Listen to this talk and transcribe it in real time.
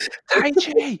Tai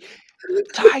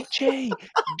Chi,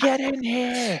 get in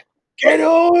here. Get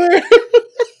over!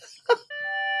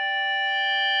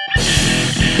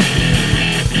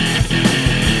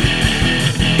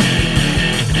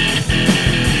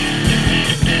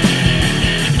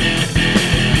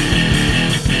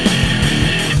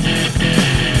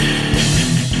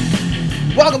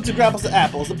 Welcome to Grapples to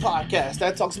Apples, the podcast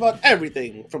that talks about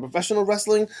everything from professional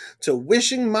wrestling to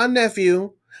wishing my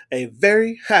nephew a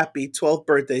very happy 12th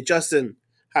birthday. Justin,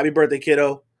 happy birthday,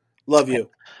 kiddo. Love you.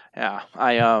 Yeah,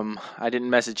 I didn't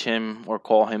message him or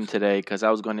call him today because I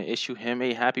was going to issue him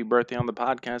a happy birthday on the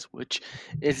podcast, which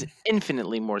is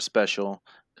infinitely more special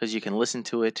because you can listen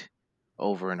to it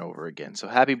over and over again. So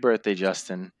happy birthday,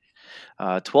 Justin.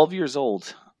 12 years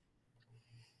old.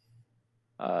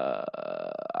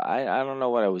 I don't know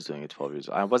what I was doing at 12 years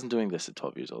old. I wasn't doing this at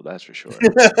 12 years old, that's for sure.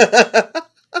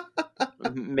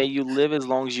 May you live as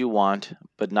long as you want,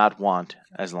 but not want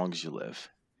as long as you live.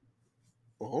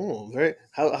 Oh, very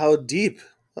how deep.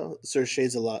 Oh, Sir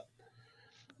Shades a lot.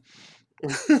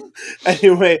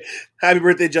 Anyway, happy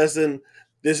birthday, Justin.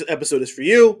 This episode is for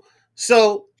you.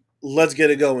 So let's get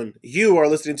it going. You are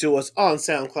listening to us on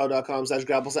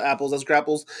SoundCloud.com/Grapples to Apples. That's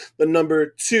Grapples, the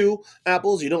number 2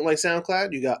 Apples. You don't like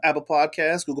SoundCloud? You got Apple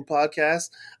Podcasts, Google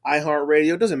Podcasts,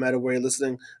 iHeartRadio. Doesn't matter where you're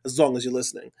listening, as long as you're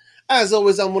listening. As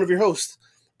always, I'm one of your hosts,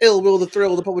 Ill Will, the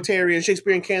Thrill, the Poetarian,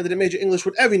 Shakespearean candidate, Major English,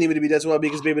 whatever you need me to be. That's who I be,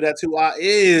 because baby, that's who I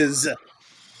is.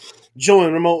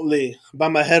 Joined remotely by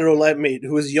my hetero light mate,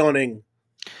 who is yawning.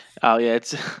 Oh yeah,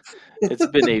 it's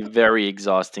been a very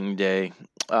exhausting day.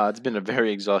 It's been a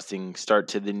very exhausting start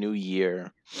to the new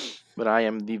year, but I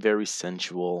am the very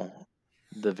sensual,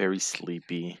 the very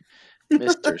sleepy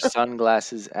Mr.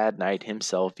 Sunglasses at Night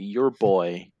himself, your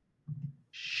boy,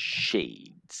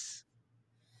 Shades.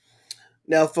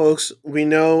 Now, folks, we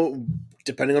know,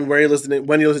 depending on where you're listening,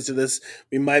 when you listen to this,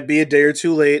 we might be a day or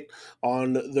two late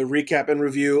on the recap and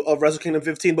review of Wrestle Kingdom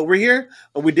 15, but we're here,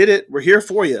 and we did it. We're here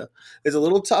for you. It's a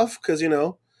little tough because,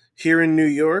 here in New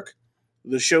York,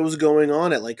 the show's going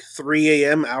on at like 3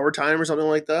 a.m. our time or something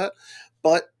like that,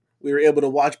 but we were able to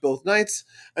watch both nights,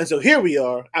 and so here we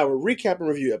are, our recap and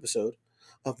review episode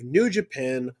of New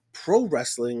Japan Pro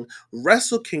Wrestling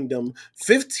Wrestle Kingdom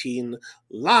 15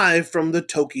 live from the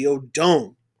Tokyo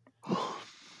Dome.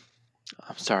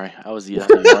 I'm sorry, I was the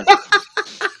only one.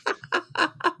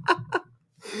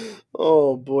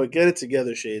 Oh boy, get it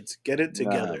together, Shades. Get it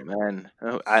together. Man.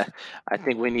 I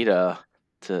think we need to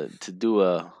do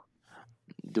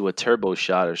a turbo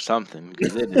shot or something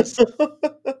because it is.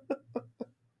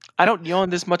 I don't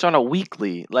yawn this much on a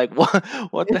weekly. Like what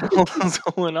the hell is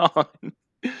going on?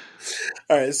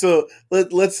 All right, so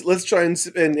let's try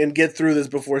and get through this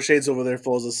before Shades over there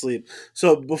falls asleep.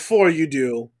 So before you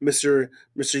do, Mister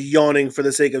Yawning for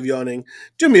the sake of yawning,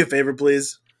 do me a favor,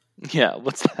 please. Yeah,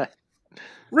 what's that?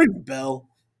 Ring the bell.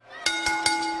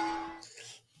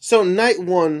 So night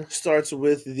 1 starts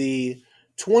with the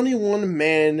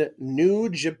 21-man New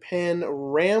Japan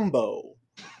Rambo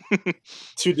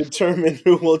to determine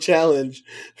who will challenge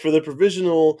for the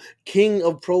provisional King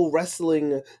of Pro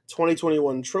Wrestling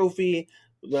 2021 trophy.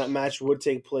 That match would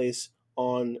take place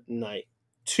on night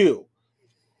 2.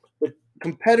 The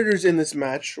competitors in this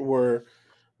match were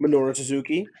Minoru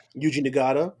Suzuki, Yuji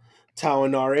Nagata,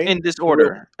 Tawanari. In this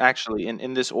order, actually,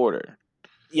 in this order.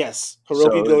 Yes,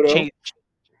 Hiroki So Goto.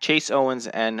 Chase Owens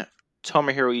and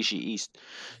Tomohiro Ishii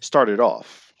started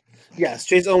off. Yes,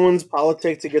 Chase Owens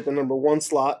politic to get the number 1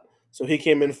 slot, so he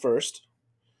came in first.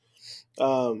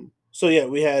 So yeah,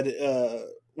 we had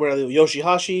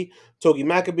Yoshihashi, Togi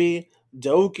Makabe,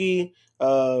 Daoki,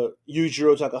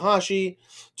 Yujiro Takahashi,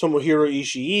 Tomohiro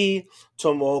Ishii,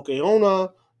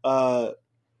 Tomohoko Onna,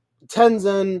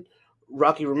 Tenzan,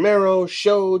 Rocky Romero,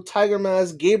 Sho, Tiger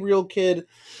Mask, Gabriel Kidd,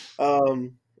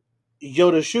 Yoda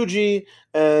Shuji,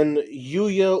 and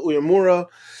Yuya Uemura.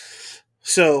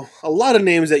 So a lot of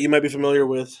names that you might be familiar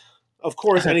with. Of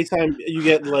course, anytime you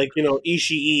get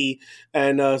Ishii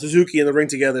and Suzuki in the ring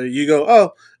together, you go,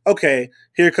 oh, okay,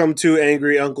 here come 2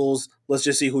 angry uncles. Let's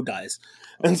just see who dies.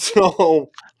 And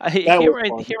so Here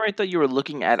I thought you were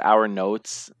looking at our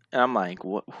notes, and I'm like,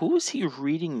 who is he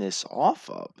reading this off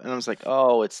of? And I was like,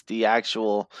 oh, it's the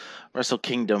actual Wrestle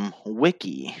Kingdom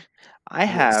wiki. I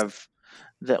have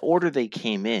the order they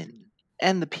came in,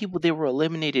 and the people they were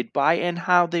eliminated by, and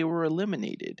how they were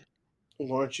eliminated.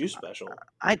 Well, aren't you special?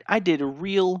 I did a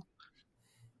real,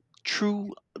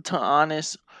 true to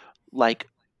honest, like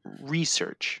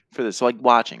research for this. So, like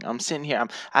watching, I'm sitting here.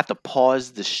 I have to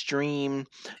pause the stream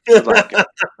to like,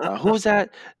 who's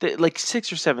that? Like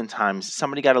 6 or 7 times,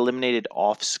 somebody got eliminated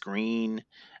off screen,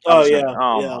 I'm Oh just like, yeah,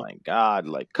 oh yeah, my god,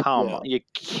 like come on, yeah, you're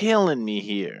killing me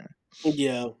here.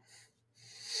 yeah.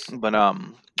 But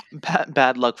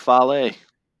bad luck Fale.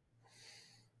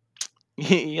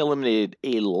 He eliminated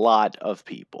a lot of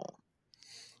people.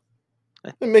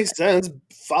 It makes sense.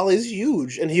 Fale's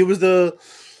huge, and he was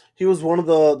one of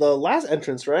the last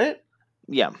entrants, right?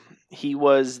 Yeah, he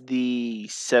was the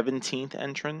 17th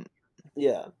entrant,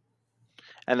 Yeah.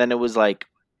 and then it was like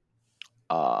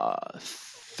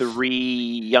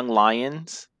three young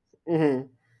lions, Hmm.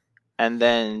 and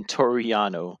then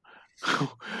Toriano, who,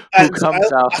 I, who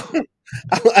comes out.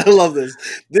 I love this.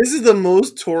 This is the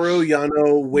most Toro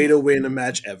Yano way to win a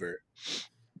match ever.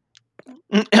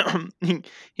 he,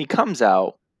 he comes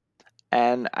out,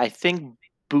 and I think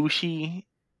Bushi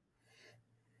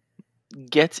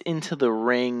gets into the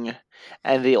ring,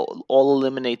 and they all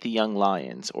eliminate the young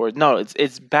lions. Or no,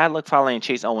 it's Bad Luck Fale and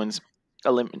Chase Owens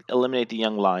eliminate the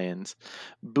young lions.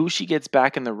 Bushi gets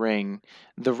back in the ring.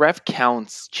 The ref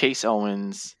counts Chase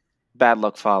Owens, Bad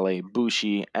Luck Fale,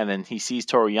 Bushi, and then he sees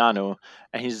Toriano,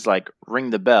 and he's like, "Ring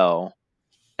the bell."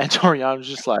 And Toriano's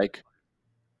just like,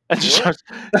 and just What?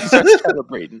 he starts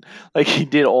celebrating like he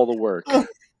did all the work.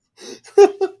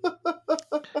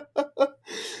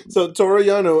 So Toro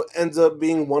Yano ends up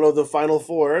being one of the final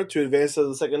four to advance to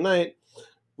the second night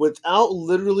without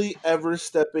literally ever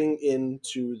stepping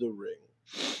into the ring.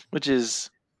 Which is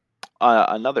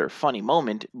another funny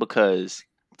moment because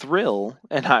Thrill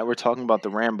and I were talking about the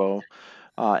Rambo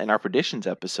in our predictions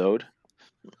episode,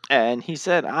 and he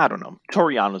said, "I don't know,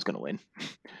 Toriano's going to win."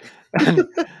 And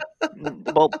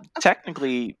well,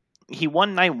 technically, he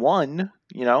won night one.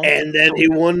 You know, And then so he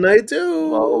won night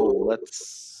well, two.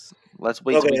 let's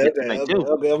wait till Okay, we get to okay, night okay, two.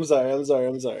 okay. I'm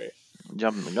sorry.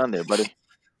 Jumping the gun there, buddy.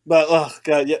 But oh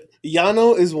god, yeah,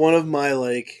 Yano is one of my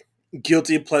like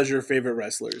guilty pleasure favorite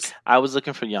wrestlers. I was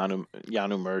looking for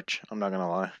Yanu merch. I'm not gonna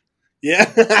lie. Yeah,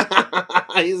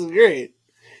 he's great.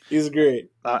 He's great.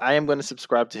 I am going to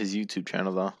subscribe to his YouTube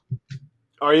channel though.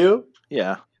 Are you?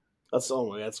 Yeah, That's oh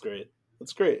my, that's great.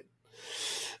 That's great.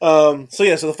 So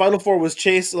yeah, so the final four was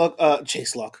Chase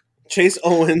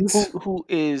Owens, who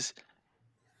is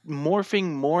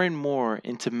morphing more and more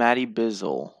into Matty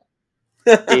Bizzle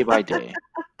day by day.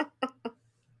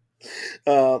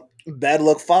 Bad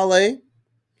Luck Fale,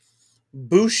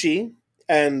 Bushi,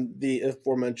 and the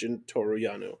aforementioned Toru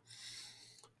Yano.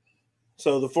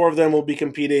 So the four of them will be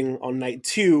competing on night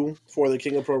two for the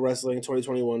King of Pro Wrestling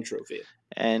 2021 trophy.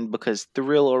 And because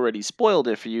Thrill already spoiled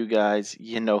it for you guys,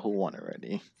 you know who won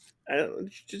already.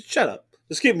 Just shut up.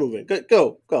 Just keep moving.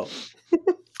 Go.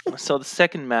 So the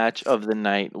second match of the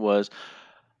night was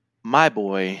my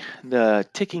boy, the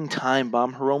ticking time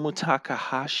bomb, Hiromu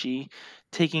Takahashi,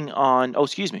 taking on, oh,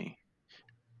 excuse me,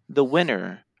 the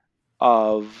winner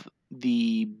of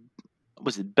the,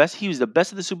 was it best? He was the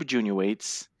best of the Super Junior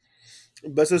weights.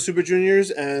 Best of Super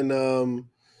Juniors and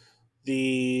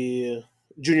the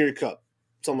Junior Cup,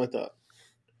 something like that.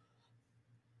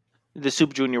 The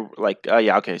Super Junior, like,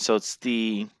 yeah, okay. So it's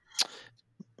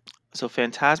so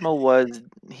Phantasmo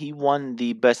he won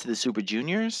the best of the Super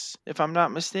Juniors, if I'm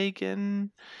not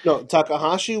mistaken. No,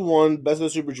 Takahashi won Best of the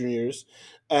Super Juniors,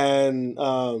 and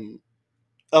El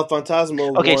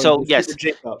Fantasma Okay, won so the Super yes,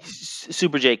 J Cup.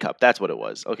 Super J Cup. That's what it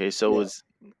was. Okay, so it Yeah. was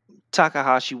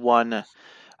Takahashi won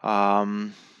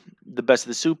um, the best of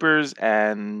the supers,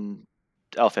 and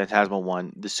El Phantasmo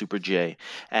won the Super J.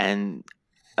 And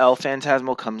El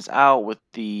Phantasmo comes out with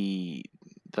the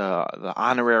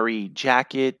honorary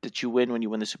jacket that you win when you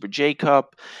win the Super J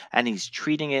Cup, and he's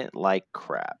treating it like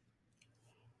crap.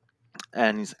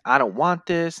 And he's, I don't want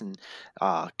this. And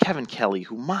Kevin Kelly,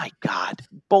 who, my God,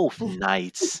 both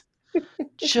nights,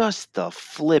 just the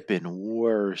flippin'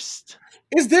 worst.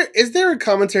 Is there a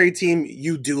commentary team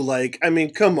you do like? I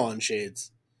mean, come on,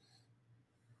 Shades.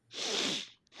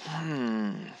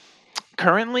 Hmm.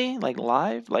 Currently, like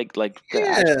live, like the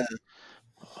Yeah. actual.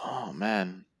 Oh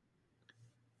man,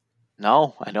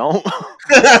 no, I don't.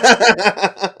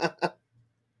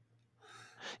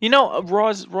 You know,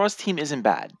 Raw's team isn't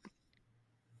bad.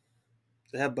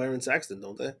 They have Byron Saxton,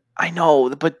 don't they? I know,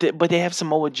 but they have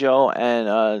Samoa Joe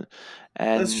That's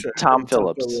and true. Tom And Tom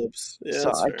Phillips, Phillips. Yeah, so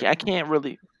that's fair. I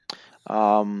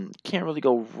can't really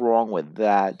go wrong with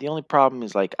that. The only problem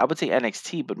is like I would say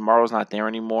NXT, but Morrow's not there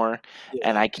anymore,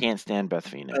 and Yeah. I can't stand Beth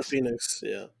At Phoenix. Phoenix,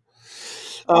 yeah.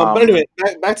 But Um, anyway,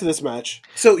 back to this match.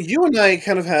 So you and I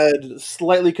kind of had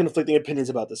slightly conflicting opinions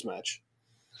about this match.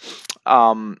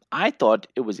 I thought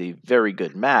it was a very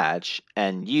good match,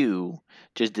 and you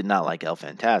just did not like El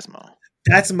Phantasmo.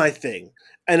 That's my thing,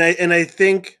 and I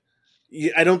think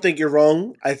I don't think you're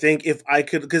wrong. I think if I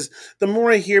could, because the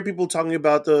more I hear people talking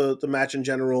about the match in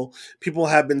general, people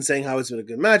have been saying how it's been a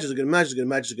good match, it's a good match, it's a good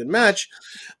match, it's a good match.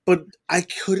 But I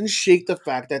couldn't shake the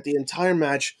fact that the entire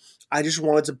match, I just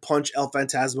wanted to punch El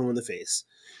Phantasmo in the face.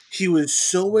 He was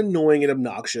so annoying and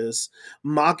obnoxious,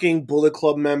 mocking Bullet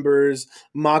Club members,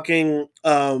 mocking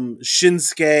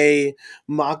Shinsuke,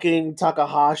 mocking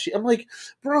Takahashi. I'm like,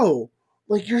 bro,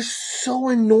 like you're so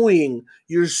annoying.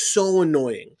 You're so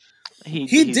annoying. He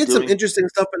He's did some doing interesting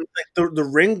stuff, and like the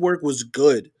ring work was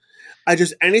good. I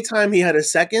just anytime he had a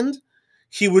second,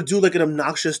 he would do like an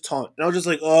obnoxious taunt, and I was just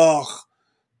like, oh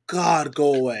God,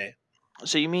 go away.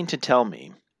 so you mean to tell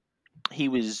me he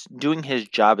was doing his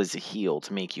job as a heel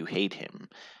to make you hate him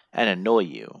and annoy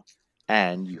you,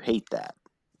 and you hate that.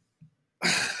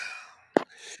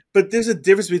 But there's a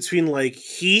difference between like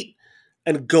heat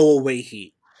and go away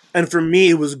heat, and for me,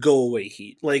 it was go away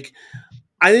heat. Like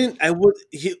I didn't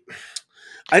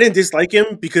dislike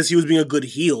him because he was being a good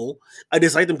heel. I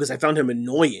disliked him because I found him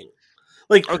annoying.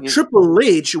 Like Okay, Triple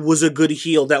H was a good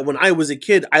heel that when I was a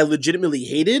kid I legitimately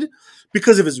hated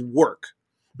because of his work,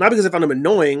 not because I found him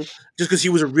annoying, just because he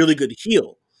was a really good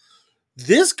heel.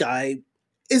 This guy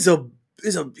is a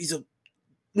he's a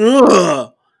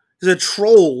ugh, he's a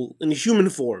troll in human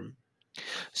form.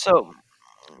 so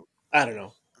I don't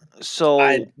know. I so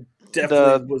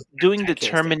definitely the was. doing I the can't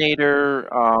stand.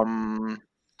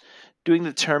 doing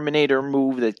the Terminator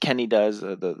move that Kenny does.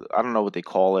 The I don't know what they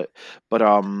call it, but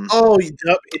Oh,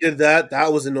 yep, he did that.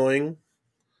 That was annoying.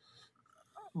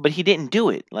 he didn't do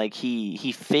it. Like he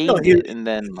No, feigned he. it, and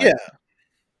then Yeah, like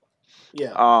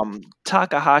yeah,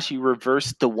 Takahashi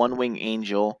reversed the one wing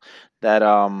angel that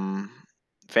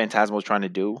Phantasmo was trying to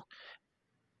do,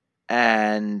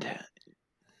 and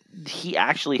he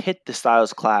actually hit the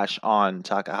Styles Clash on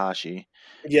Takahashi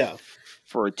yeah.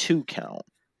 for a 2 count.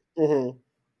 Hmm.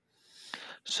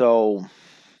 So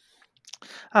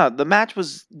the match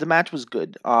was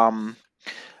good.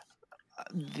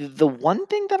 The one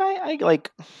thing that I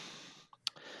like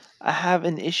I have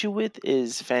an issue with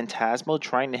is Phantasmo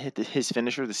trying to hit his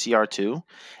finisher, the CR2,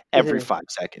 every Hmm. 5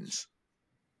 seconds.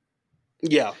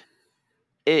 Yeah,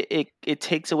 It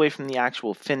takes away from the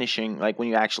actual finishing, like when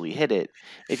you actually hit it.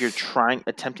 If you're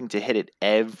attempting to hit it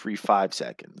every 5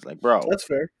 seconds, like bro, that's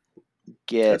fair.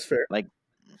 get That's fair.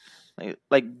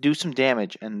 do some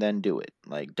damage and then do it.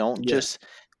 Like Yeah,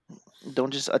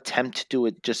 don't just attempt to do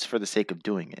it just for the sake of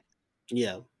doing it.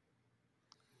 yeah.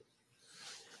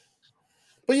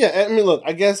 But yeah, I mean, look.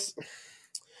 I guess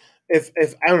if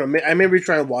I don't know, I may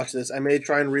try and watch this. I may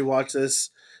try and rewatch this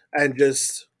and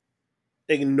just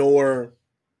ignore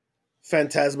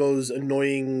Phantasmo's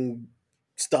annoying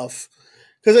stuff.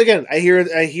 Because again, I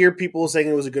hear people saying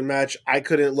it was a good match. I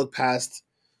couldn't look past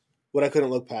what I couldn't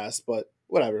look past, but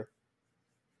whatever.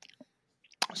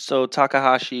 So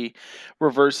Takahashi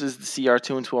reverses the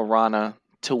CR2 into a Rana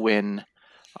to win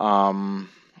um,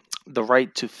 the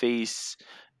right to face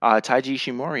Taiji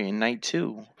Ishimori in night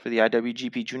 2 for the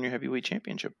IWGP Junior Heavyweight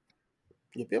Championship.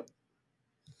 Yep, yep.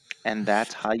 And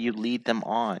that's how you lead them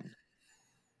on,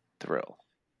 Thrill.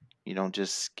 You don't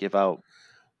just give out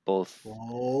both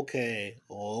Okay,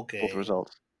 both okay.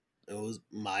 results. It was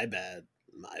my bad.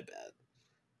 My bad.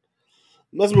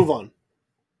 Let's move on.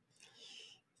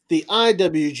 The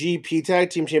IWGP Tag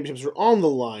Team Championships are on the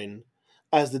line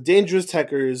as the Dangerous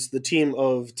Techers, the team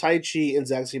of Tai Chi and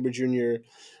Zack Sabre Jr.,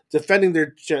 defending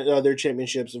their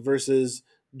championships versus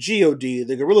God,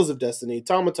 the Gorillas of Destiny,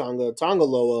 Tama Tonga, Tonga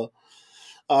Loa.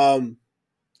 Um,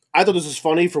 I thought this was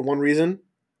funny for one reason.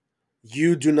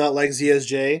 You do not like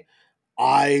ZSJ.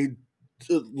 I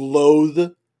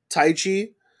loathe Tai Chi.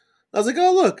 I was like,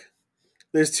 oh look,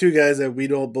 there's two guys that we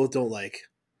don't like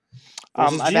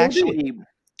versus I've God. actually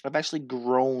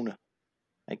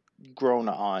grown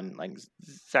on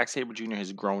Zack Sabre Jr.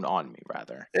 has grown on me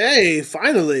rather Hey,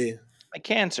 finally. like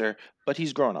cancer, but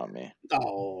he's grown on me.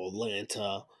 Oh,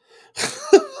 Lanta.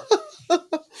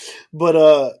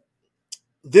 But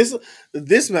this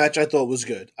this match I thought was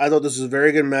good. I thought this was a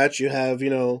very good match. You have,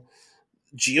 God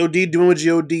doing what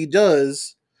God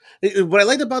does. What I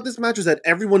liked about this match was that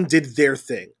everyone did their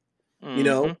thing. You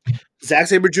know, Hmm. Zack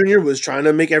Sabre Jr. was trying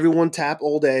to make everyone tap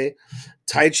all day.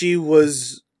 Tai Chi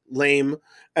was lame,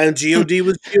 and God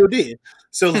was God.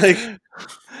 So like,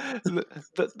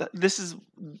 This is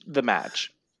the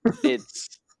match.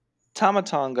 It's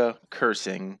Tamatonga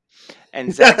cursing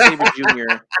and Zack Sabre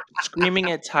Jr.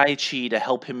 screaming at Tai Chi to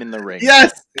help him in the ring.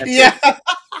 yes, That's yeah, it.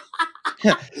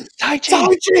 Tai Tai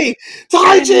Chi, Chi, get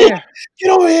Tai in Chi, here.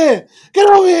 get over here, get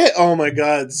over here. Oh my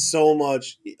god, so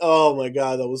much. Oh my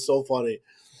god, that was so funny.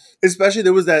 Especially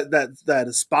there was that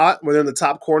spot where they're in the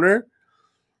top corner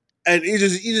and he's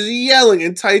just yelling,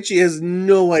 and Taichi has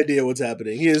no idea what's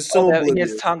happening. He is Oh, so he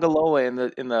has oblivious. Tangaloa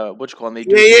in the what you call, and they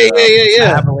Yeah, do yeah, the yeah, yeah,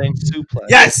 yeah. avalanche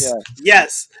suplex. Yeah, Yes,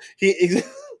 yes. He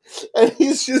and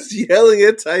he's just yelling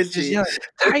at just Taichi, yelling,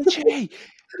 Tai Chi,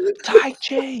 Tai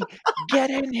Chi, get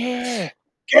in here.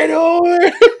 "Get over!"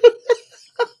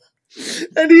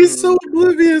 And he's so Mm,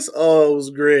 oblivious. Oh, it was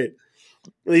great.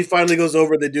 When he finally goes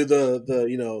over, they do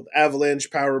the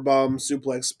avalanche power bomb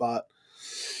suplex spot.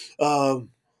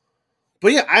 Um,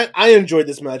 but yeah, I enjoyed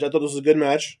this match. I thought this was a good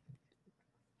match.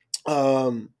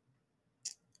 Um,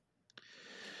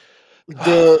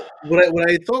 the what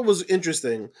I thought was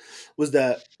interesting was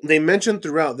that they mentioned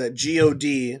throughout that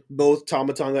God, both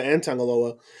Tamatanga and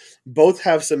Tangaloa, both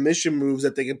have submission moves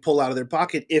that they can pull out of their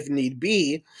pocket if need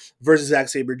be versus Zack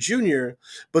Sabre Jr.,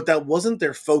 but that wasn't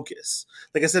their focus.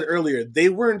 Like I said earlier, they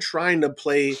weren't trying to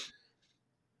play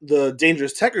the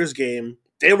Dangerous Tekkers game.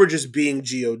 They were just being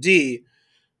God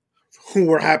who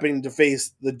were happening to face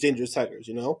the Dangerous Tekkers,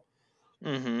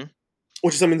 mm-hmm.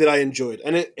 which is something that I enjoyed.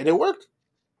 And it worked.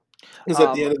 Because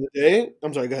at the Um, end of the day,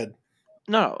 I'm sorry, go ahead.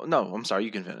 no, no, I'm sorry.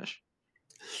 You can finish.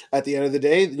 At the end of the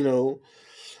day,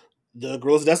 the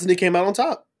Girls of Destiny came out on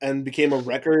top and became a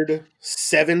record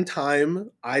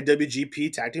 7-time IWGP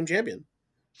Tag Team Champion.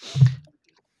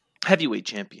 Heavyweight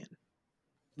champion,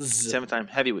 Z- 7-time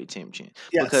heavyweight champion,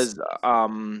 yes, because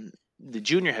the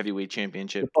junior heavyweight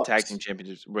the championship tag team Bucks.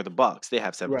 championships were the Bucks. They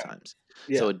have 7 times,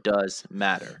 so Yeah. it does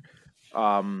matter.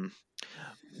 Um,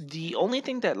 the only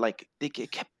thing that like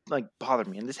it kept like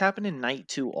bothering me, and this happened in night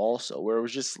 2 also, where it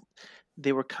was just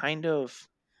they were kind of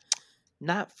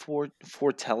not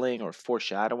foretelling or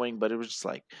foreshadowing, but it was just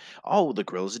like, oh, the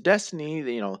Grills of Destiny,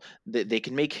 they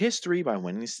can make history by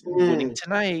winning Mm,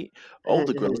 tonight. Oh,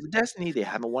 the mhm. Grills of Destiny, they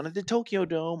haven't won at the Tokyo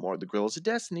Dome, or the Grills of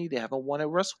Destiny, they haven't won at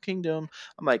Wrestle Kingdom.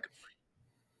 I'm like,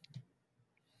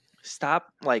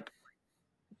 stop, like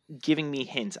giving me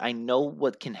hints. I know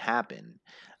what can happen.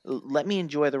 Let me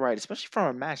enjoy the ride, especially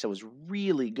from a match that was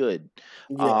really good.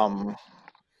 Yeah. Um,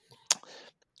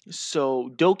 so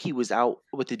Doki was out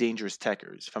with the Dangerous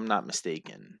Tekkers, if I'm not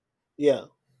mistaken, Yeah.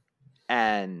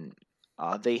 and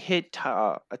they hit.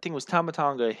 I think it was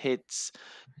Tamatanga hits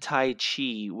Tai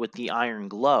Chi with the Iron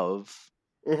Glove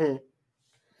Hmm.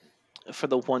 for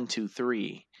the 1, 2,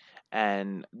 3,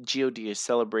 and God is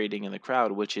celebrating in the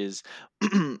crowd, which is.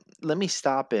 Let me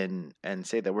stop and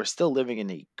say that we're still living in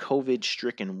a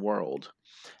COVID-stricken world,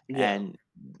 Yeah.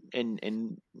 and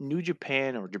in New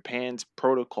Japan, or Japan's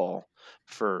protocol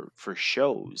for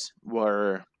shows,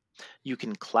 where you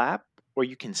can clap or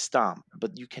you can stomp,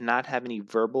 but you cannot have any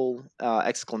verbal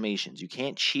exclamations. You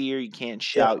can't cheer, you can't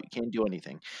Yeah. shout, you can't do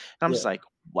anything. And I'm just Yeah. like,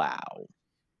 wow.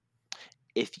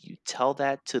 If you tell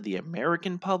that to the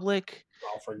American public,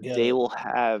 I'll forget they it. will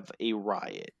have a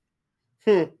riot.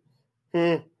 Hmm.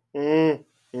 Hmm. Hmm.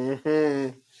 Hmm.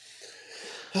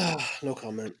 No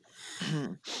comment.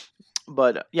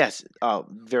 But yes,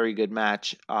 very good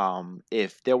match.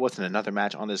 If there wasn't another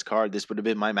match on this card, this would have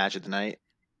been my match of the night,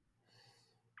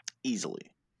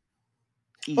 easily,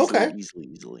 easily, Okay. easily,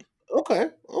 easily. Okay.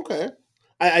 Okay.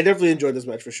 I definitely enjoyed this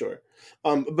match for sure.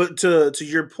 But to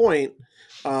your point,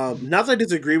 not that I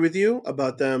disagree with you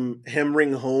about them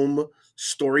hammering home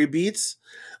story beats.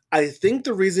 I think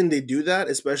the reason they do that,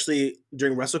 especially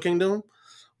during Wrestle Kingdom,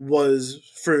 was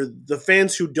for the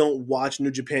fans who don't watch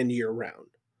New Japan year round.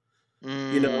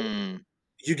 You know, Mm.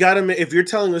 you got to if you're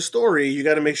telling a story, you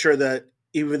got to make sure that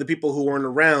even the people who weren't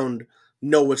around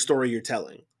know what story you're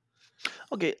telling.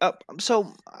 Okay,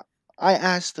 so I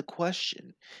asked the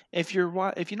question: if you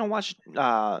don't watch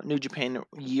New Japan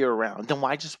year round, then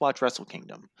why just watch Wrestle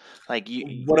Kingdom? Like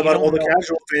What you about all don't the know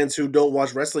casual fans who don't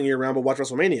watch wrestling year round but watch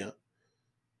WrestleMania?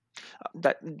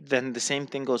 that. Then the same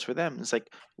thing goes for them. It's like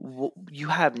you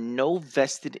have no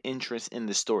vested interest in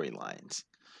the storylines,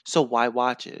 so why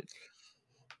watch it?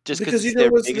 Just because Because it's you know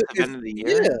their what's biggest if event of the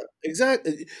year? yeah,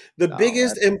 exactly. The Oh,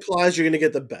 biggest implies you're gonna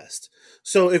get the best.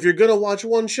 So if you're gonna watch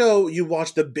one show, you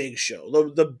watch the big show,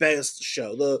 the best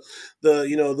show,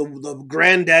 the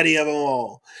granddaddy of them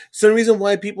all. So the reason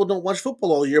why people don't watch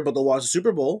football all year, but they'll watch the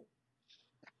Super Bowl.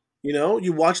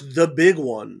 You watch the big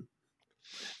one,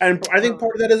 and I think uh,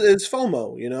 part of that is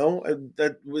FOMO. And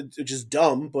that which is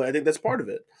dumb, but I think that's part of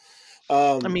it.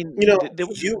 I Um, mean, you know,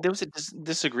 you there was a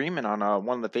disagreement on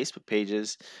one of the Facebook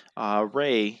pages.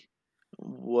 Ray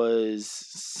was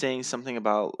saying something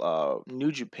about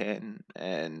New Japan,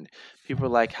 and people were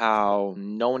like how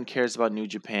no one cares about New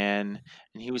Japan,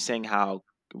 and he was saying how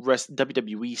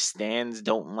WWE stands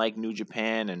don't like New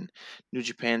Japan, and New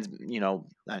Japan's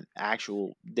an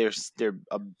actual they're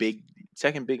a big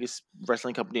second biggest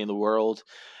wrestling company in the world.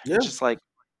 It's yeah, just like,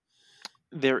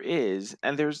 There is,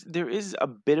 and there is a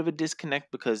bit of a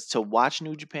disconnect because to watch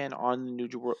New Japan on the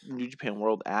New Japan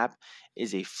World app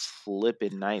is a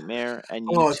flippin' nightmare, and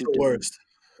Oh, it's the worst.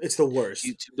 It's the worst.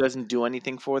 YouTube doesn't do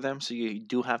anything for them, so you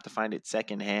do have to find it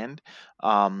secondhand.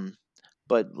 Um,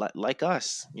 but like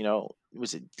us,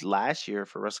 was it last year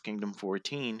for Wrestle Kingdom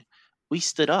 14? We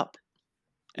stood up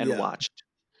and Yeah, watched,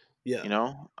 yeah.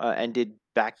 and did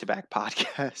back to back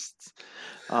podcasts.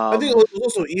 I think it was Um,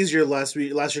 also easier last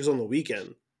week. Last year's on the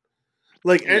weekend.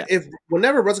 Like yeah, if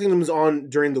whenever Wrestle Kingdom is on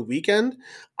during the weekend,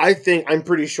 I'm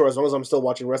pretty sure as long as I'm still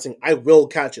watching wrestling, I will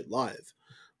catch it live.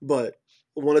 But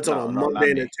when it's on a no, no, not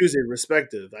Monday and a me. Tuesday,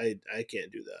 respective, I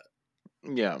can't do that.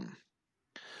 Yeah.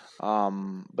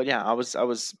 But yeah, I was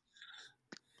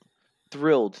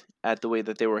thrilled at the way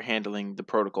that they were handling the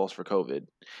protocols for COVID,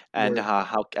 and Word.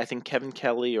 how I think Kevin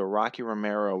Kelly or Rocky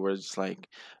Romero was like,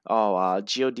 "Oh,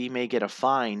 God may get a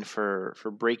fine for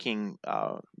breaking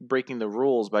the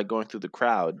rules by going through the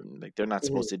crowd. Like they're not Mhm.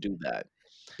 supposed to do that."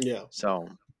 Yeah, So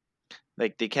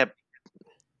like they kept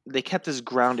us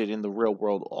grounded in the real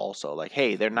world also. Like,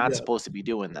 hey, they're not yeah, supposed to be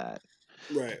doing that.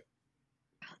 right.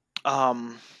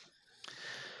 Um,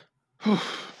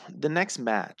 the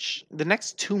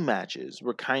next two matches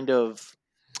were kind of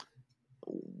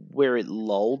where it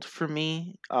lulled for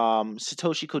me.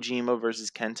 Satoshi Kojima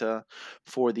versus Kenta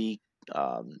for the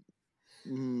um,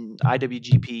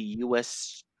 IWGP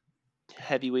US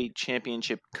Heavyweight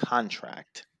Championship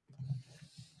contract.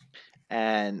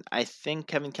 And I think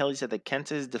Kevin Kelly said that Kenta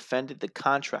has defended the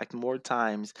contract more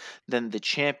times than the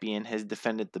champion has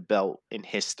defended the belt in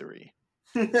history.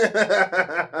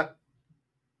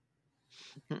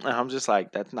 And I'm just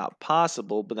like, that's not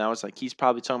possible. But now it's like he's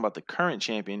probably talking about the current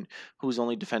champion who's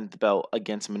only defended the belt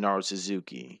against Minoru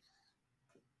Suzuki.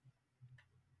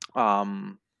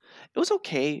 Um, It was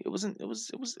okay. It was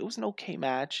an okay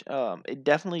match. It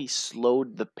definitely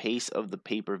slowed the pace of the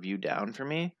pay-per-view down for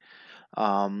me.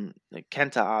 Like,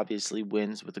 Kenta obviously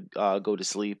wins with a go to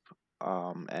sleep,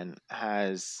 and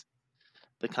has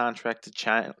the contract to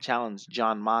challenge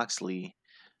John Moxley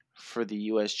for the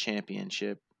U.S.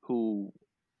 Championship, who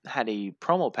had a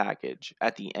promo package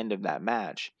at the end of that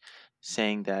match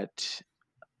saying that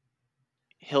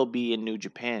he'll be in New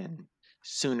Japan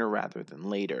sooner rather than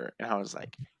later. And I was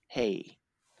like, hey,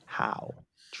 how?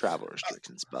 Travel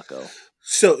restrictions, bucko.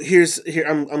 So here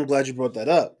I'm glad you brought that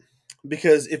up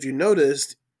because if you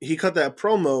noticed, he cut that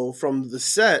promo from the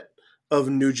set of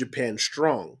New Japan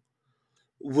Strong,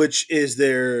 which is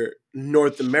their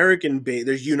North American based,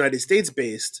 their United States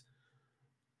based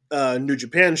New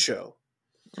Japan show.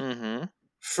 Mm-hmm.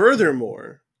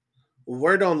 Furthermore,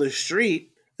 word on the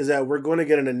street is that we're going to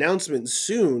get an announcement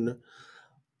soon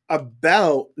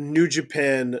about New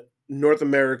Japan, North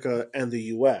America, and the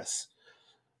US.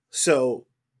 So,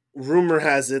 rumor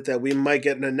has it that we might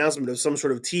get an announcement of some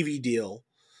sort of TV deal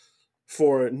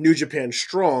for New Japan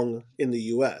Strong in the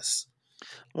US.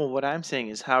 Well, what I'm saying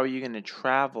is, how are you going to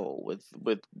travel with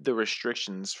the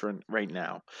restrictions for right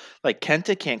now? Like,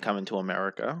 Kenta can't come into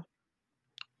America.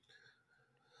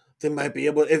 They might be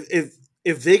able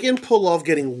if they can pull off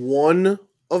getting one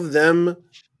of them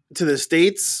to the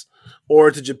States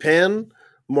or to Japan,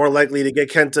 more likely to get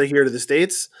Kenta here to the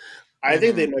States. I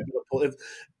think they Mm-hmm. might be able to pull if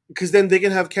because then they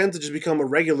can have Kenta just become a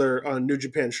regular on New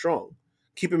Japan Strong.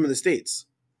 Keep him in the States.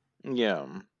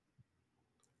 Yeah.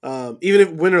 Even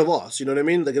if win or loss, you know what I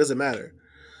mean? Like it doesn't matter.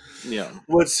 Yeah.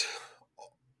 What's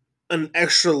an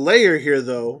extra layer here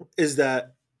though is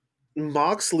that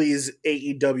Moxley's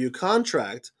AEW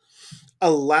contract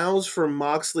allows for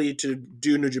Moxley to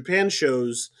do New Japan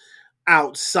shows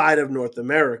outside of North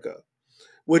America,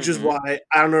 which is Mm-hmm. why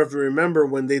I don't know if you remember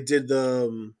when they did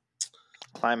the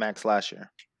Climax last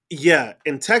year. yeah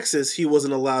in Texas he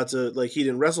wasn't allowed to like he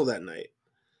didn't wrestle that night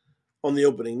on the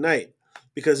opening night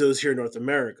because it was here in North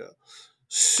America.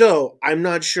 So I'm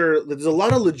not sure. There's a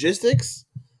lot of logistics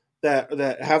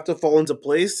that have to fall into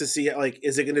place to see like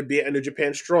is it going to be at New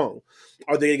Japan Strong?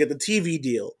 Are they going to get the TV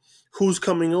deal? Who's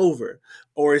coming over?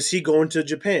 Or is he going to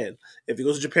Japan? If he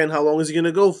goes to Japan, how long is he going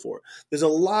to go for? There's a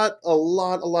lot of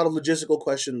logistical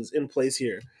questions in place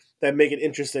here that make it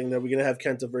interesting that we're going to have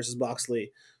Kenta versus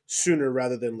Moxley sooner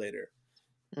rather than later.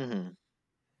 Mm-hmm.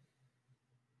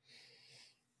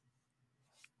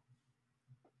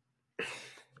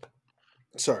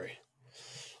 Sorry.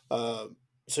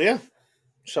 So yeah,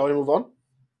 shall we move on?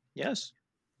 Yes.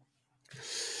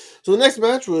 So the next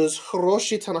match was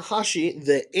Hiroshi Tanahashi,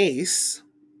 the Ace,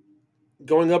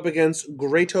 going up against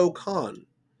Great Khan.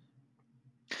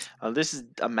 This is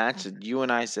a match that you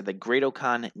and I said that Great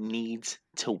Khan needs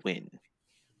to win.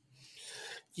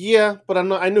 Yeah, but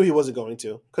I knew he wasn't going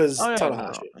to because Oh yeah, no,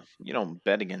 Tanahashi, you don't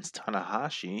bet against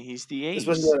Tanahashi. He's the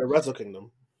especially ace. at Wrestle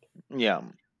Kingdom. Yeah.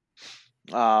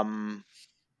 Um,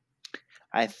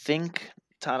 I think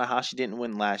Tanahashi didn't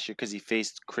win last year because he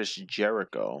faced Chris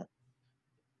Jericho.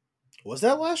 Was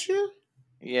that last year?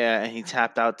 Yeah, and he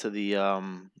tapped out to the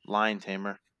Lion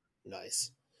Tamer.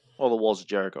 Nice. Well, the Walls of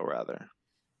Jericho rather.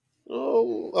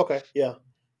 Oh, okay, yeah,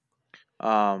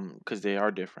 Because they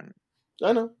are different.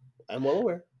 I know. I'm well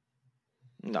aware.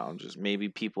 No, just maybe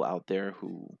people out there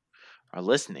who are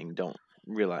listening don't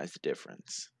realize the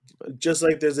difference. But Just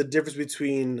like there's a difference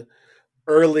between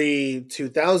early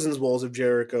 2000s Walls of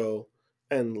Jericho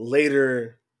and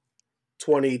later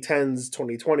 2010s,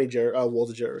 2020 Walls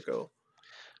of Jericho.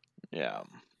 yeah,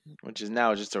 which is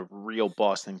now just a real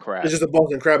Boston It's crab. just a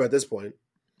Boston Crab at this point.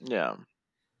 Yeah.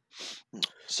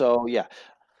 So yeah,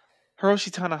 Hiroshi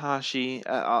Tanahashi.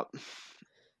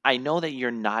 I know that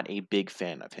you're not a big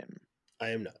fan of him. I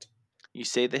am not. You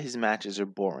say that his matches are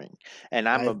boring, and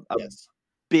I'm a Yes.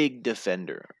 big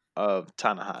defender of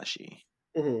Tanahashi.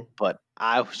 Hmm. But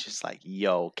I was just like,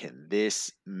 yo, can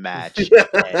this match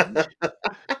end?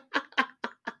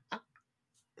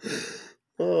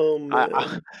 Oh I,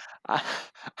 man. I, I,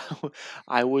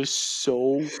 I was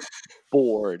so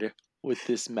bored with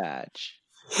this match.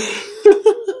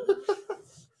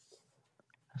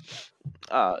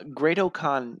 Great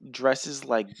Okan dresses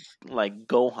like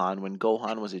Gohan when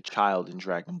Gohan was a child in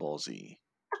Dragon Ball Z.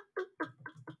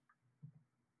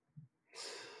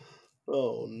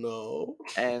 Oh no.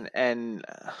 And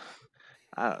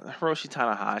Hiroshi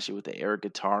Tanahashi with the air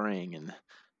guitaring and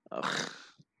ugh,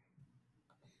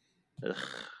 ugh.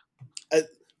 I,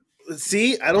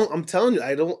 see, I'm telling you,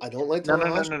 I don't like No,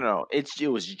 Tanahashi. no. It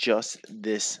was just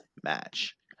this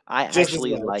match. I Just this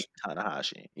actually like match.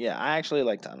 Tanahashi. Yeah, I actually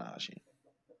like Tanahashi.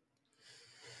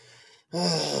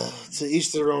 To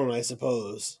each their own, I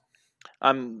suppose.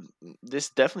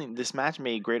 This match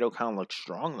made Great O'Connell look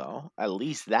strong though. At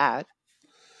least that.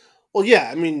 Well, yeah,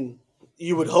 I mean,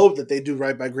 you would hope that they do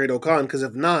right by Great Okan, because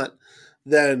if not,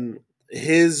 then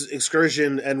his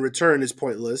excursion and return is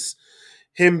pointless.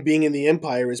 Him being in the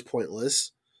Empire is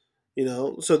pointless.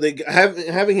 So they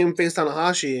having him face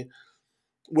Tanahashi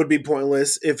would be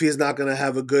pointless if he's not going to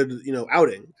have a good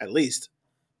outing at least.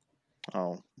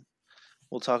 Oh,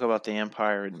 we'll talk about the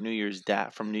Empire New Year's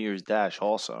from New Year's Dash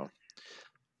also.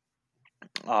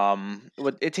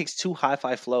 It takes two high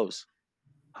fly flows,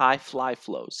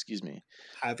 excuse me,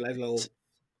 High fly low. t-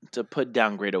 to put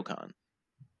down Great Okan.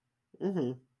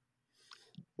 Mm-hmm.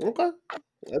 Okay,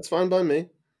 that's fine by me.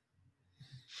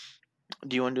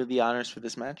 Do you want to do the honors for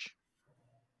this match?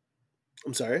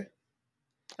 I'm sorry.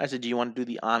 I said, do you want to do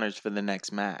the honors for the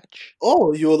next match?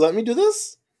 Oh, you will let me do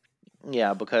this?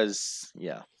 Yeah, because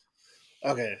yeah.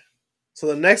 Okay. So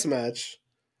the next match,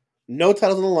 no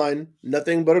titles on the line,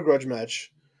 nothing but a grudge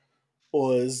match,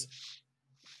 was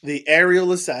the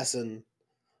aerial assassin,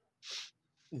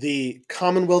 the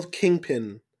Commonwealth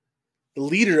Kingpin, the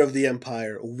leader of the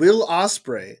Empire, Will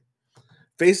Ospreay,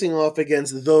 facing off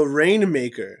against the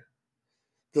Rainmaker,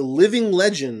 the living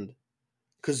legend,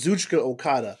 Kazuchika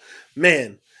Okada.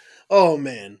 Man, oh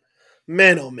man,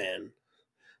 man, oh man.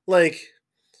 Like,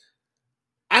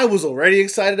 I was already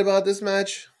excited about this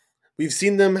match. We've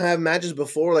seen them have matches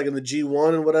before, like in the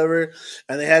G1 and whatever,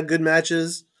 and they had good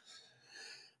matches.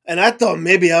 And I thought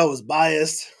maybe I was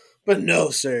biased, but no,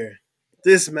 sir.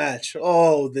 This match,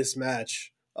 this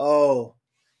match,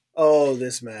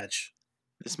 this match,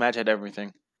 This match had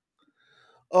everything.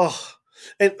 oh,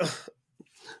 and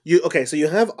you okay? So you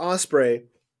have Osprey,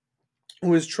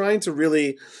 who is trying to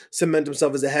really cement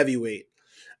himself as a heavyweight,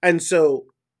 and so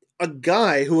a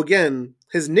guy who, again,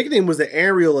 his nickname was the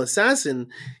Aerial Assassin,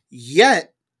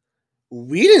 yet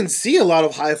we didn't see a lot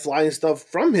of high flying stuff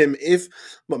from him.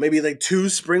 Maybe like two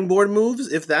springboard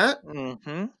moves, if that.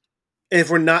 Mm-hmm. If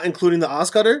we're not including the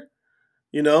Oscutter,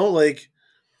 like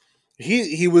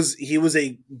he was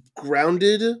a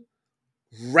grounded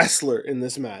wrestler in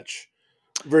this match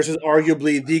versus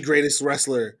arguably the greatest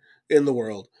wrestler in the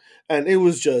world, and it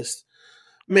was just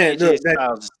man. AJ That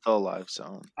Styles is still alive,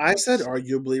 so I said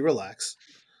arguably, relax.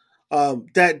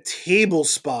 That table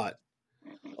spot.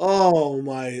 Oh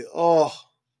my! Oh,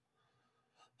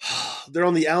 they're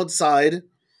on the outside,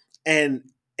 and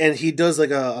he does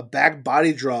like a back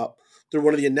body drop through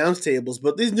one of the announce tables.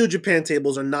 But these New Japan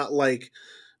tables are not like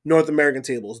North American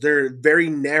tables. They're very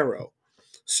narrow.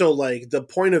 So like the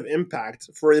point of impact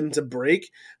for him to break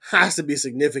has to be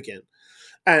significant.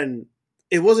 And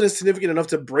it wasn't as significant enough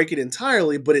to break it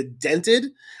entirely, but it dented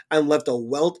and left a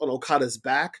welt on Okada's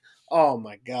back. Oh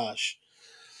my gosh.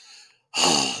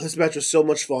 This match was so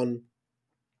much fun.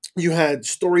 You had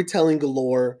storytelling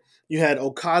galore. You had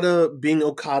Okada being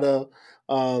Okada.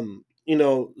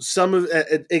 Some of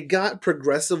it got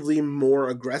progressively more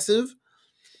aggressive,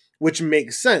 which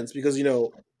makes sense because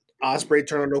Osprey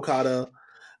turned on Okada,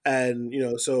 and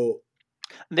so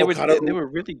They were Okada. they were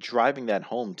really driving that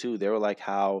home too. They were like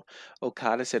how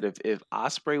Okada said if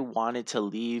Osprey wanted to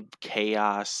leave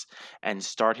Chaos and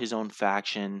start his own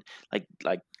faction, like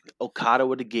Okada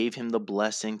would have gave him the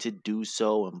blessing to do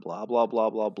so, and blah blah blah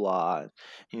blah blah.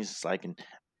 He's just like, and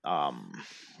um,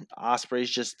 Osprey's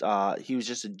just he was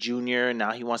just a junior, and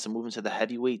now he wants to move into the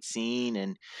heavyweight scene,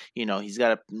 and he's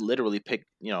got to literally pick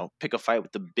a fight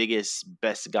with the biggest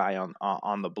best guy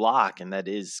on the block, and that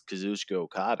is Kazuchika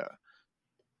Okada.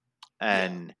 Yeah.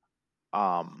 And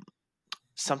um,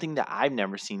 something that I've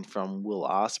never seen from Will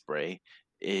Osprey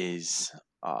is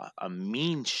a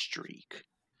mean streak,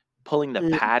 pulling the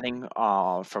Mm, padding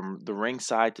from the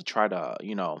ringside to try to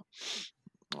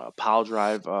pile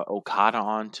drive Okada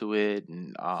onto it,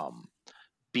 and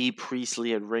B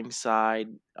Priestley at ringside.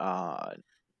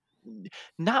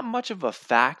 Not much of a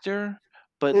factor,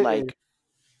 but mm-mm.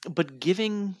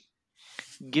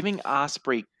 giving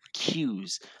Osprey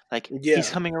cues like he's Yeah.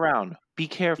 coming around. Be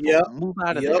careful. Yep. Move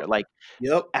out of Yep. there. Like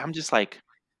Yep. I'm just like,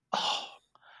 oh,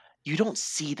 you don't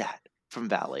see that from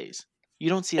valets. You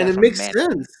don't see And that it from makes man.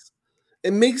 sense.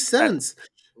 It makes That sense.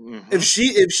 If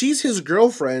hmm she's his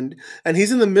girlfriend and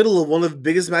he's in the middle of one of the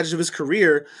biggest matches of his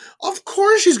career, of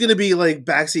course she's gonna be like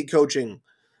backseat coaching.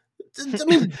 I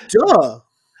mean, duh.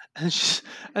 and, she's-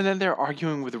 and then they're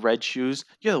arguing with red shoes.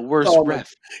 You're the worst Oh my,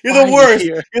 ref. you're Why the are you worst.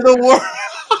 here? You're the worst.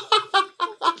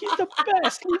 He's the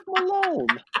best. Leave him alone.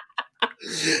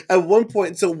 At one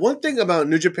point, so one thing about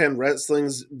New Japan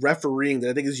Wrestling's refereeing that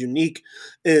I think is unique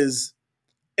is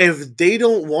if they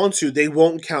don't want to, they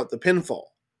won't count the pinfall.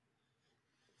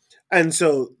 And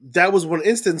so that was one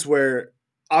instance where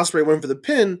Osprey went for the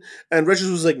pin, and Regis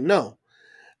was like, "No,"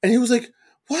 and he was like,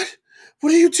 "What?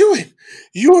 What are you doing?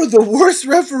 You are the worst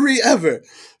referee ever.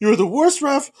 You're the worst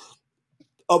ref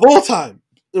of all time."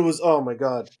 It was, oh my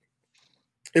god,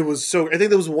 it was so. I think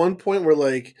there was one point where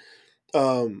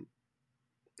um,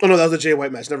 oh no, that was a Jay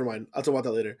White match. Never mind, I'll talk about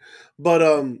that later. But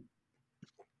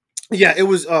yeah, it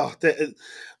was.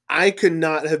 I could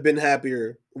not have been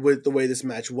happier with the way this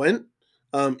match went.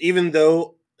 Even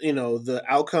though the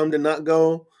outcome did not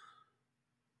go,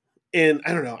 and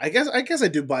I don't know. I guess I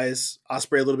do bias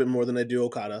Osprey a little bit more than I do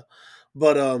Okada,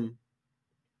 but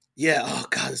yeah. Oh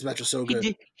god, this match was so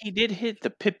good. He did hit the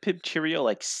pip pip cheerio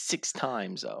like 6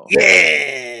 times though.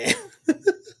 Yeah.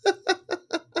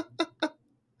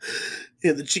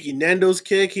 Yeah, the cheeky Nando's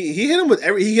kick. He hit him with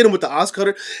he hit him with the Oz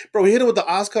cutter, bro. He hit him with the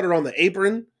Oz cutter on the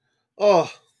apron.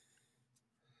 Oh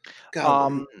god.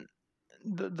 Um,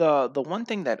 the one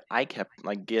thing that I kept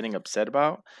like getting upset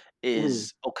about Mm.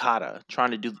 is Okada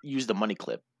trying to use the money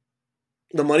clip.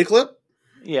 The money clip.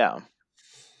 Yeah,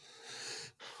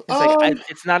 it's like Um.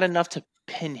 it's not enough to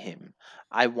pin him.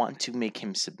 I want to make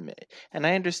him submit, and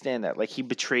I understand that. Like he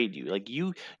betrayed you. Like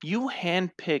you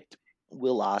handpicked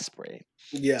Will Osprey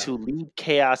Yeah. to lead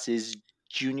Chaos's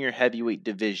junior heavyweight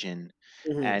division,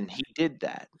 Hmm. and he did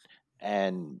that.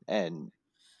 And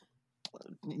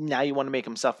now you want to make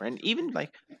him suffer. And even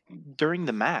like during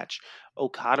the match,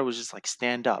 Okada was just like,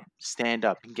 stand up.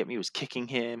 And get me. He was kicking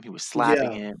him. He was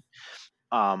slapping Yeah. him.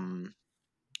 Um,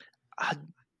 uh,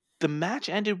 the match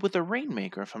ended with a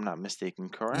rainmaker, if I'm not mistaken.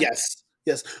 Correct? Yes.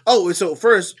 Yes. Oh, so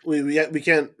first we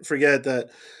can't forget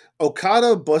that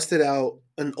Okada busted out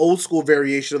an old school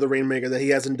variation of the Rainmaker that he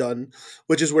hasn't done,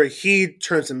 which is where he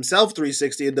turns himself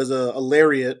 360 and does a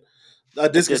lariat, a A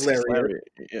discus discus lariat. lariat.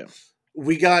 Yeah.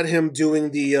 We got him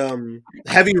doing the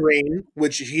heavy rain,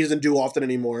 which he doesn't do often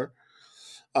anymore.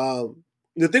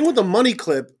 The thing with the money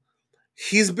clip,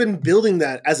 he's been building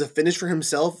that as a finish for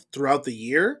himself throughout the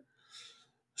year.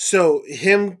 So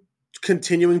him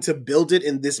continuing to build it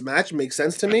in this match makes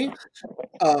sense to me.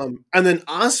 And then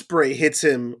Osprey hits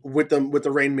him with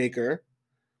the Rainmaker,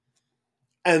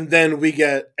 and then we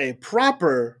get a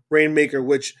proper Rainmaker,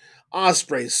 which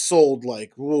Osprey sold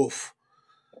like woof.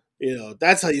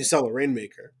 That's how you sell a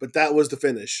Rainmaker. But that was the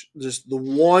finish, just the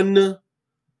one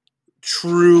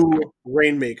true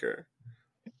Rainmaker,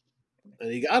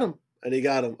 and he got him, and he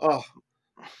got him. Oh,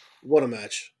 what a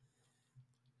match!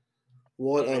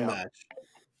 What a Yeah. match!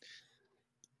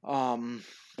 Um,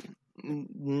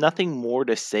 nothing more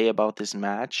to say about this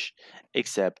match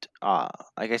except,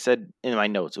 like I said in my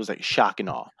notes, it was like shock and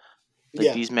awe. Like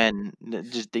Yeah. these men,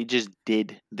 they just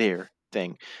did their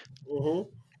thing. Hmm.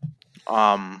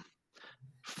 Um,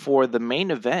 for the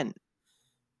main event,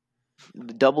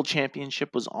 The double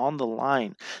championship was on the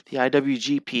line. The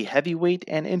IWGP Heavyweight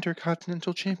and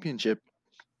Intercontinental Championship.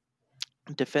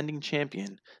 Defending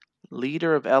champion,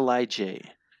 leader of LIJ,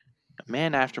 a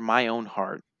man after my own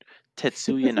heart,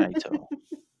 Tetsuya Naito,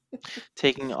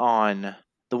 taking on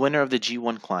the winner of the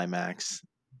G1 Climax,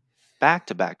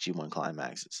 back-to-back G1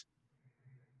 Climaxes,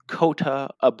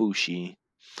 Kota Ibushi.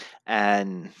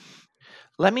 And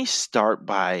let me start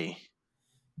by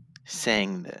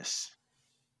saying this.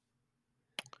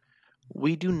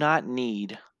 We do not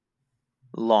need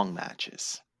long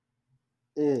matches.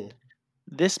 Mm.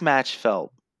 This match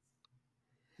felt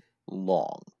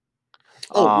long.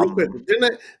 Oh, real quick,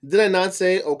 did I not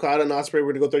say Okada and Ospreay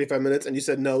were going to go 35 minutes, and you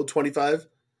said no, 25?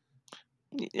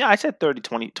 Yeah, I said 30,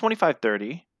 20, 25,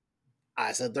 30.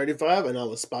 I said 35, and I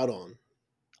was spot on.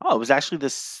 Oh, it was actually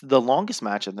the longest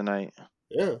match of the night.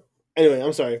 Yeah. Anyway,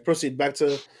 I'm sorry. Proceed back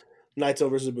to Naito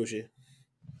versus Ibushi.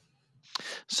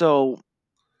 So,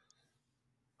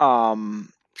 I'm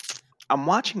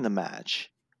watching the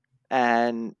match,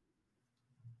 and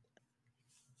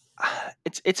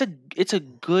it's a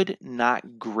good,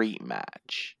 not great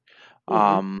match.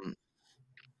 Mm-hmm.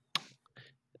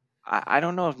 I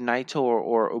don't know if Naito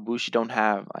or Ibushi don't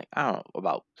have, like, I don't know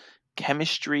about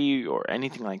chemistry or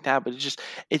anything like that, but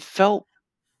it felt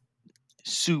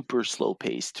super slow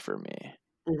paced for me,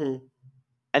 Mm-hmm.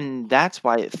 and that's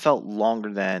why it felt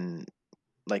longer than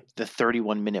like the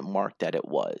 31-minute mark that it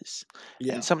was.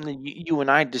 Yeah. And something that you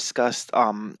and I discussed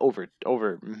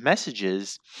over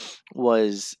messages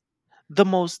was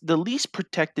the least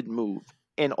protected move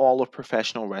in all of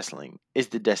professional wrestling is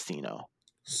the Destino.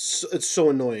 It's so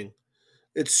annoying.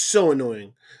 It's so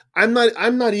annoying. I'm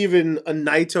not even a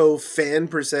Naito fan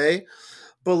per se,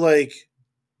 but like,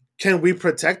 can we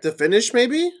protect the finish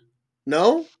maybe?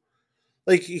 No?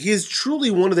 Like, he's truly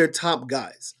one of their top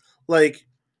guys. Like,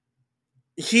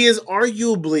 he is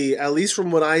arguably, at least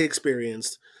from what I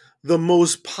experienced, the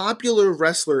most popular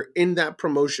wrestler in that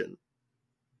promotion.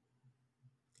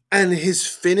 And his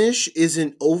finish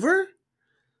isn't over?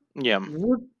 Yeah.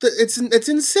 It's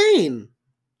insane.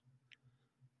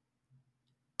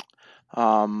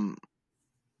 Um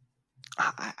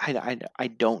I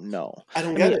don't know. I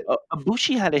don't I get mean, it.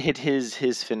 Ibushi had to hit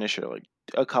his finisher like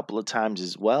a couple of times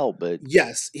as well, but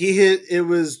Yes, he hit. It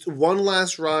was one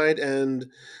last ride, and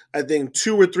I think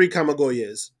 2 or 3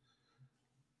 Kamagoyes.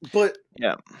 But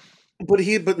yeah. but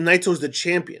Naito's the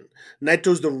champion.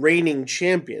 Naito's the reigning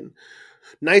champion.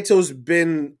 Naito's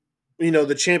been,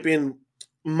 the champion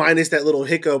minus that little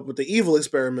hiccup with the evil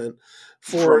experiment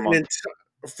For for a month.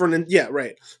 yeah,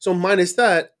 right. So minus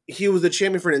that, he was the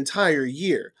champion for an entire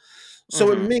year.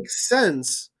 So it Mhm. makes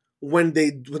sense when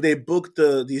they book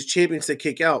these champions to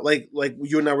kick out, like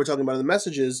you and I were talking about in the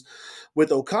messages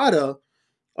with Okada.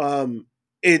 Um,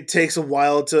 it takes a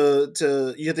while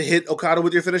to you have to hit Okada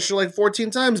with your finisher like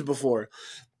 14 times before.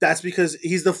 That's because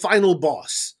he's the final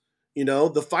boss.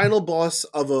 The final boss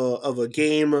of a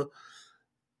game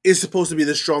is supposed to be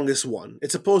the strongest one.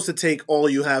 It's supposed to take all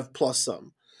you have plus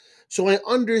some. So I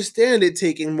understand it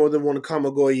taking more than one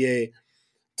Kamagoye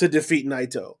to defeat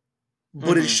Naito,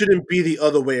 but it Mhm. shouldn't be the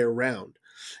other way around.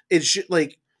 It should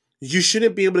like you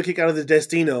shouldn't be able to kick out of the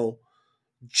Destino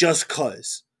just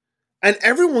cause. And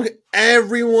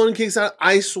everyone kicks out.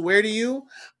 I swear to you,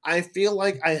 I feel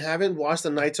like I haven't watched a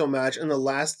Naito match in the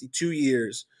last 2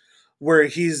 years where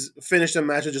he's finished a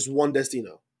match with just one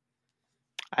Destino.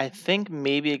 I think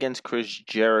maybe against Chris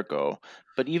Jericho,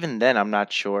 but even then I'm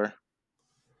not sure.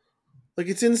 Like,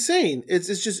 it's insane.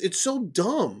 It's so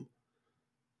dumb.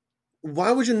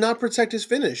 Why would you not protect his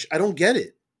finish? I don't get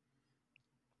it.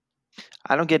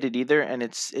 I don't get it either, and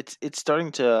it's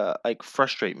starting to like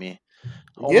frustrate me.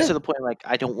 Almost Yeah. to the point like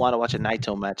I don't want to watch a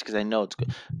Naito match because I know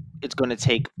it's going to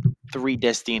take 3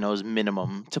 Destinos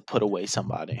minimum to put away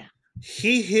somebody.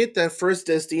 He hit that first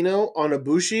Destino on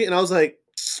Ibushi, and I was like,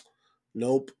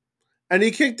 nope. And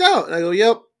he kicked out. And I go,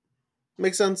 yep,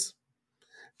 makes sense.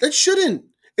 That shouldn't.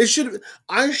 It should.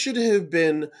 I should have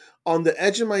been on the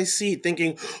edge of my seat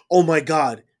thinking, oh my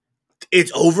God,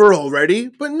 it's over already?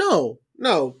 But no,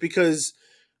 no, because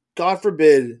God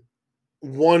forbid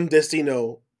one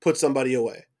Destino put somebody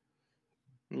away.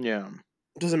 Yeah.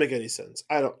 It doesn't make any sense.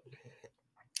 I don't.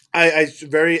 I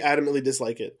very adamantly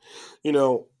dislike it. You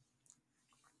know,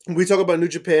 we talk about New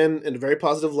Japan in a very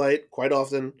positive light quite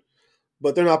often,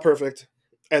 but they're not perfect.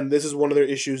 And this is one of their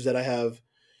issues that I have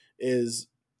is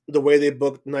the way they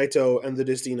booked Naito and the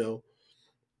Destino.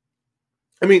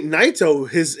 I mean, Naito,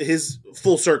 his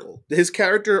full circle, his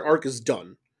character arc is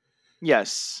done.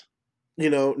 Yes.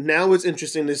 Now it's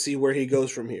interesting to see where he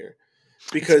goes from here.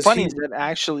 It's because funny he is that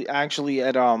actually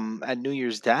at New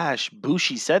Year's Dash,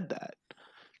 Bushi said that.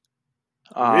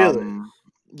 really. Um,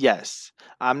 yes,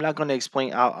 I'm not going to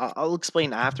explain. I'll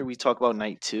explain after we talk about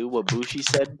night two what Bushi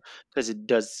said because it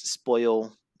does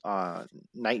spoil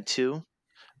night two.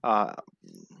 Uh,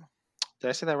 did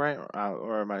I say that right,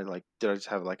 or am I like did I just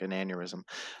have like an aneurysm?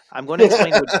 I'm going to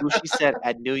explain what Bushi said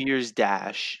at New Year's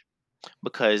Dash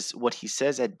because what he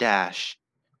says at Dash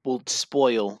will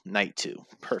spoil night two.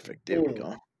 Perfect. There we Mm.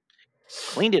 go.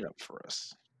 Cleaned it up for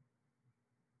us.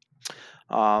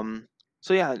 Um.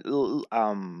 So yeah.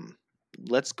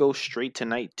 Let's go straight to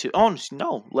night two. Oh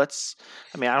no. Let's.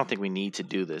 I mean, I don't think we need to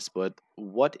do this, but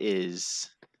what is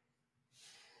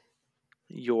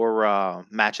your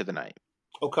match of the night?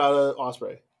 Okada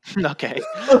Osprey. Okay.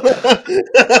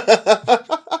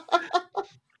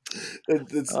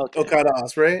 It's Okay. Okada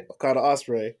Osprey, Okada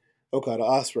Osprey, Okada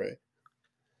Osprey.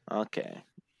 Okay.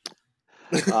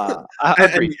 and,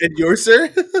 Agreed. and yours, sir?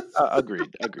 Agreed.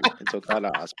 Agreed. It's Okada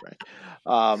Osprey.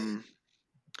 Um,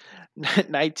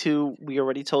 night two, we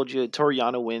already told you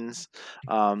Toriano wins.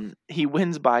 He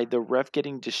wins by the ref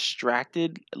getting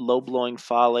distracted, low blowing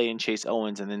Fale and Chase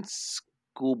Owens, and then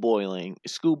schoolboying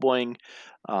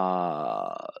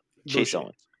uh, Chase Bushi.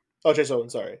 Owens. Oh, Chase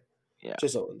Owens. Sorry, Yeah.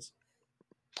 Chase Owens.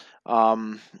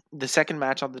 The second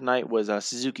match of the night was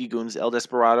Suzuki Gun's El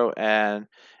Desperado and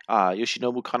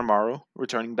Yoshinobu Kanemaru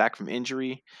returning back from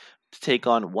injury to take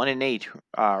on 1-8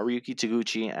 Ryuki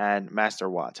Taguchi and Master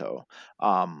Wato.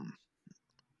 Um,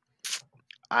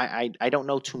 I don't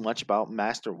know too much about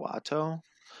Master Wato.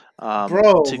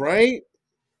 Bro, right?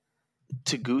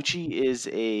 Taguchi is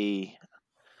a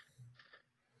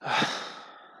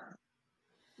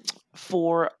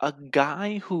for a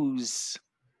guy who's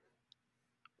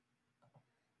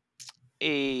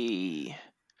a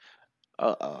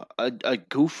a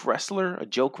goof wrestler, a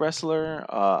joke wrestler,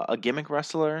 a gimmick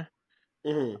wrestler.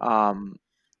 Mm-hmm. Um,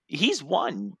 he's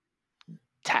won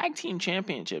tag team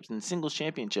championships and singles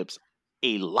championships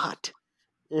a lot.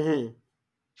 Mm-hmm.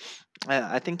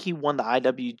 I think he won the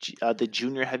IWG, the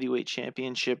junior heavyweight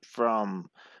championship from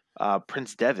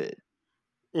Prince Devitt.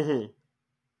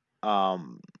 Mm-hmm.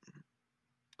 Um,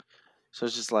 so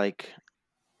it's just like,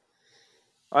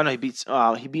 oh no, he beat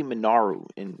Minoru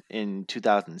in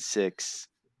 2006.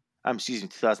 Excuse me,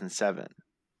 2007,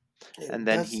 and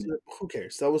then That's he who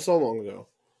cares? That was so long ago.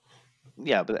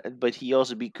 yeah, but he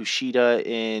also beat Kushida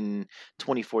in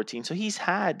 2014. So he's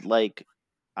had like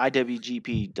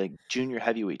IWGP like junior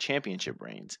heavyweight championship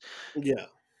reigns. Yeah.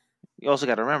 You also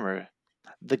got to remember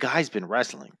the guy's been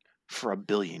wrestling for a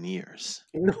billion years.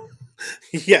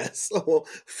 Yes. Well,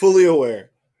 fully aware.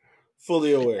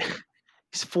 Fully aware.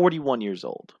 He's 41 years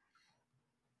old.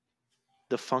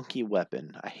 The Funky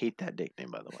Weapon. I hate that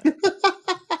nickname, by the way.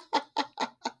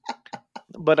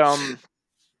 But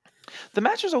the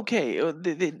match was okay.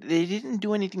 They didn't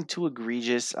do anything too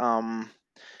egregious. Yeah,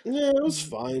 it was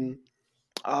fine.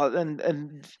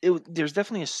 There's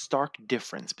definitely a stark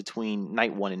difference between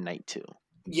night one and night two.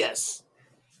 Yes.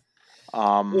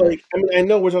 Um, Like, I mean, I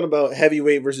know we're talking about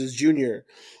heavyweight versus junior,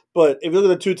 but if you look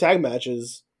at the two tag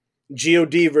matches,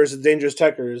 God versus Dangerous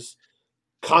Tekkers,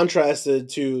 contrasted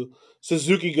to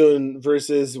Suzuki Gun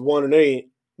versus 1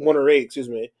 or 8, excuse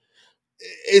me,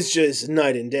 it's just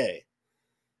night and day.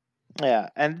 yeah,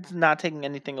 and not taking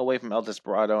anything away from El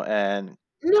Desperado and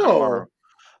Kanemaru.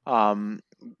 No. Um,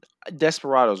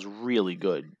 Desperado's really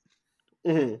good.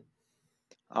 Hmm.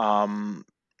 Um,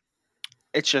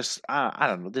 it's just I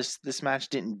don't know. This match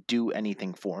didn't do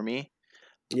anything for me.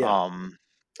 Yeah, Um,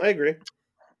 I agree.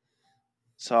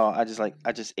 so I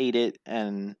just ate it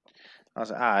and I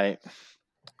was like, all right,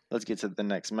 let's get to the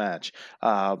next match.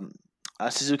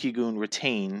 Suzuki Gun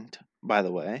retained, by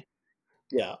the way.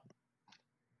 Yeah.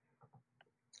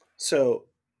 So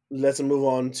let's move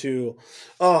on to.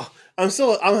 Oh, I'm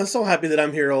so happy that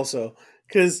I'm here also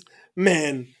because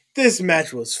man, this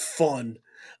match was fun.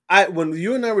 I when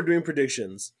you and I were doing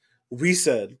predictions, we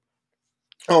said,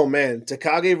 "Oh man,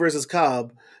 Takagi versus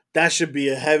Cobb, that should be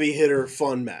a heavy hitter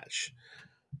fun match."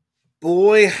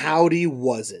 Boy, howdy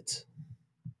was it!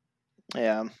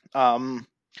 Yeah.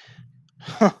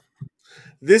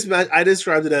 This match I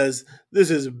described it as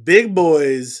this is big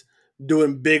boys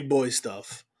doing big boy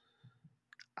stuff.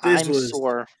 This I'm was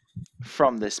sore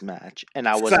from this match, and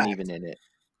I wasn't fact, even in it.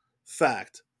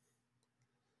 fact.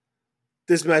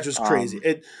 This match was crazy. Um,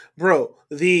 It, bro.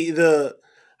 The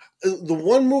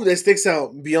one move that sticks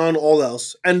out beyond all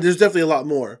else, and there's definitely a lot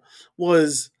more,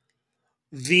 was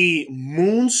the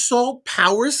moonsault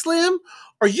power slam.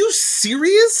 Are you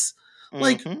serious?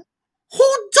 Like, mm-hmm.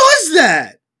 who does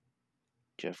that,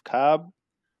 Jeff Cobb.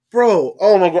 bro?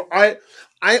 Oh my god!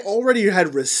 I already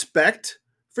had respect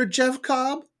for Jeff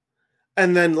Cobb,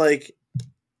 and then like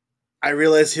I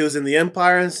realized he was in the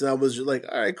Empire, and so I was like,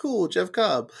 all right, cool, Jeff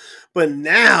Cobb. But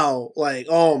now, like,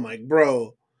 oh my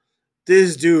bro,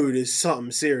 this dude is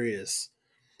something serious.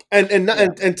 Yeah,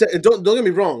 And don't get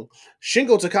me wrong,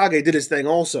 Shingo Takagi did his thing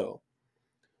also.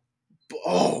 But,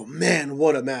 oh man,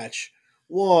 what a match!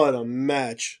 What a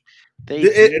match! they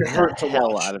It beat the hurt to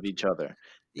hell watch. out of each other.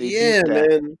 They Yeah, beat the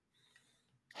man.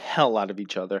 hell out of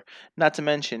each other. Not to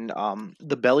mention,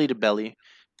 the belly to belly,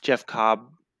 Jeff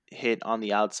Cobb hit on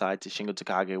the outside to Shingo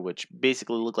Takagi, which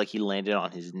basically looked like he landed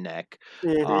on his neck.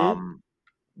 Hmm. Um,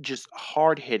 just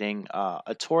hard hitting.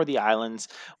 A tour of the islands,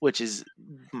 which is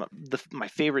my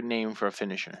favorite name for a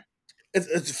finisher.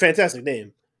 It's a fantastic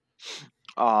name.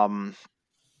 Um,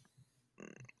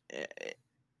 e-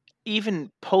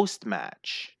 even post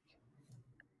match,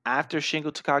 after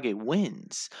Shingo Takagi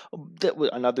wins,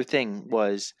 another thing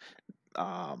was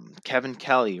Kevin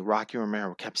Kelly, Rocky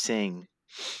Romero kept saying,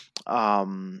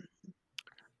 um,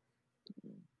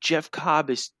 Jeff Cobb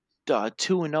is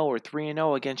 2-0 or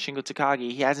 3-0 against Shingo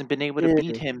Takagi. He hasn't been able to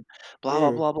beat Mm, him. Blah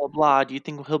blah mm. blah blah blah. Do you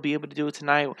think he'll be able to do it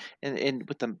tonight? And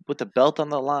with the belt on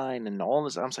the line and all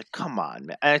this, I was like, come on,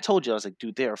 man. And I told you, I was like,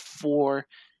 dude, they are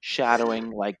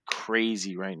foreshadowing like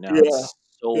crazy right now. Yeah, It's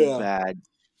so yeah, bad.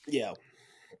 yeah.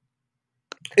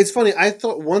 It's funny. I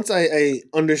thought once I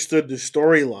understood the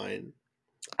storyline,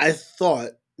 I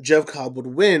thought Jeff Cobb would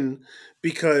win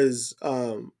because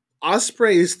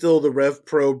Osprey is still the Rev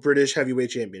Pro British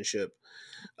Heavyweight Championship.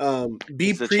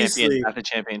 B He's the champion Priestley, at the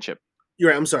championship. you're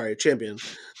right. I'm sorry, champion.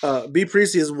 B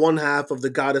Priestley is one half of the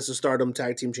Goddess of Stardom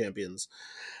Tag Team Champions,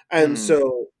 and Mm,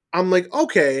 so I'm like,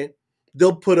 okay,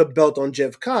 they'll put a belt on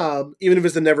Jeff Cobb, even if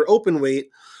it's the never open weight,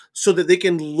 so that they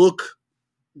can look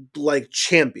like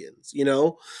champions. You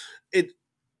know, it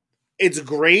it's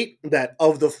great that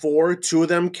of the four, two of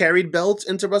them carried belts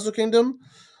into Wrestle Kingdom,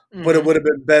 but it hmm would have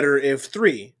been better if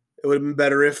three. It would have been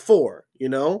better if four. You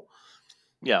know,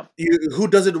 Yeah, who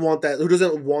doesn't want that? Who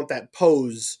doesn't want that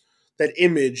pose? That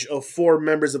image of four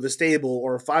members of a stable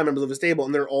or five members of a stable,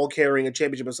 and they're all carrying a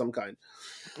championship of some kind.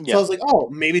 So I yeah. was like, oh,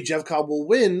 maybe Jeff Cobb will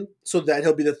win so that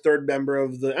he'll be the third member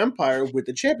of the Empire with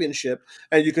the championship,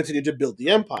 and you continue to build the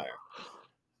Empire.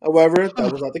 However,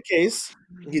 that was not the case.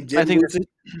 He I did think lose it.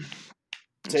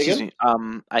 Say excuse again? me.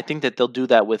 I think that they'll do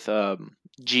that with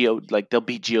like they'll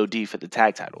beat God for the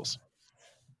tag titles,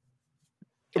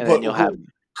 and But then you'll have who?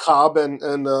 Cobb and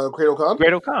Cradle Cobb?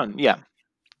 Great Khan. Yeah,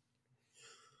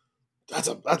 That's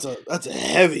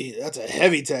a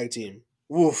heavy tag team.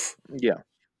 Woof. yeah,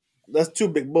 That's two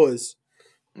big boys.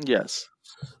 yes.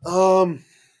 Um,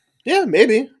 yeah,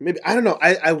 maybe I don't know.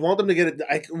 I want them to get it.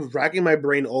 I was racking my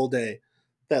brain all day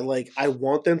that like I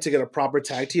want them to get a proper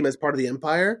tag team as part of the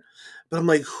Empire, but I'm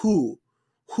like, who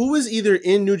is either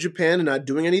in New Japan and not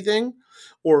doing anything,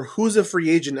 or who's a free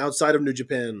agent outside of New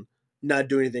Japan not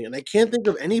doing anything, and I can't think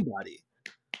of anybody.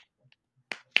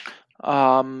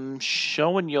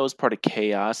 Show and Yo's part of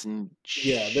Chaos, and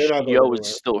Yeah, they're not going Yo is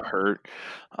anywhere. still hurt.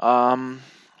 Um,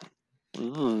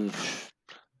 ugh.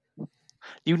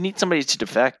 You need somebody to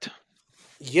defect.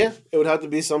 Yeah, it would have to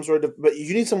be some sort of, but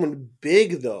you need someone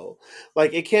big though.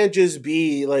 Like it can't just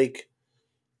be like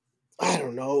I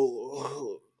don't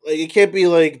know, like it can't be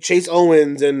like Chase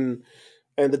Owens and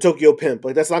the Tokyo Pimp.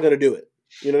 Like that's not gonna do it.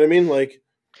 You know what I mean? Like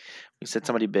We said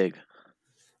somebody big.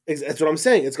 that's what I'm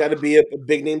saying. It's got to be a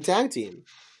big name tag team.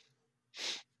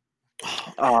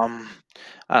 Oh man, Um,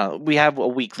 I don't know. We have a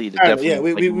weekly to I don't know. Yeah, definitely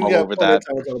we, like we we mull got over plenty of that.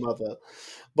 time to talk about that.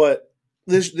 But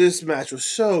this match was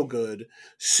so good,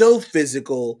 so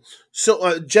physical.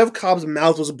 So Jeff Cobb's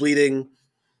mouth was bleeding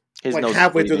His like nose is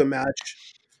halfway through bleeding. the match.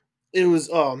 It was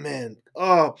oh man,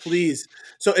 oh please.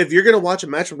 So if you're gonna watch a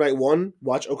match from night one,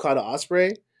 watch Okada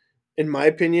Osprey. In my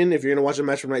opinion, if you're gonna watch a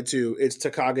match from night two, it's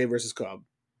Takagi versus Cobb.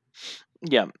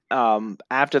 Yeah.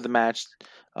 After the match,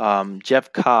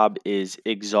 Jeff Cobb is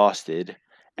exhausted,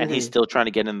 and he's Hmm. still trying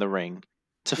to get in the ring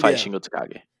to fight Yeah, Shingo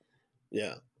Takagi.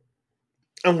 yeah.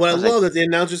 And what I I was like, love that the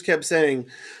announcers kept saying,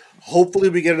 "Hopefully,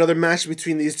 we get another match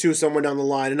between these two somewhere down the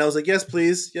line." And I was like, "Yes,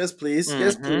 please, yes, please,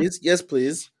 yes, mm-hmm. please, yes,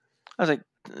 please." I was like,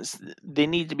 they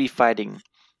need to be fighting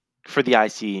for the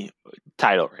IC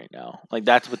title right now. Like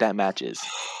that's what that match is.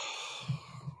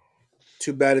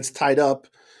 Too bad it's tied up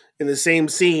in the same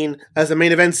scene as the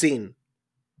main event scene.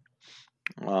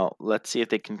 Well, let's see if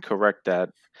they can correct that.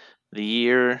 The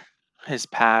year has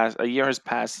passed. A year has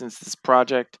passed since this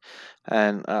project,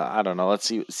 and I don't know.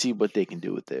 Let's see what they can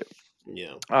do with it.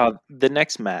 Yeah, The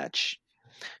next match,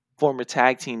 former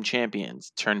tag team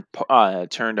champions turned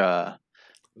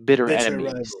bitter bitter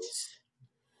enemies. rivals.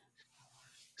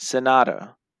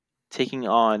 Sonata taking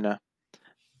on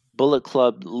Bullet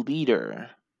Club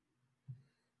leader,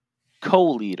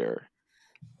 co-leader,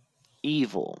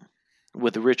 Evil,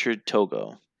 with Richard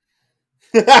Togo.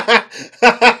 I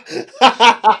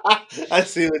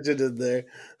see what you did there.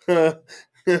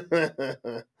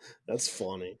 That's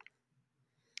funny.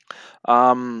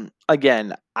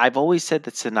 Again, I've always said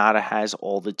that Sonata has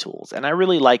all the tools, and I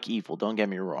really like Evil. Don't get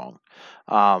me wrong.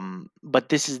 But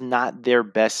this is not their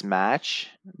best match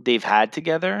they've had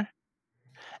together,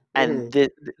 and Hmm.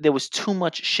 there was too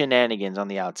much shenanigans on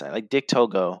the outside. Like Dick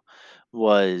Togo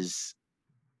was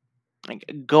like,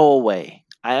 go away.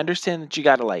 I understand that you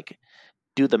got to like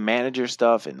do the manager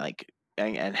stuff and like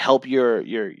and help your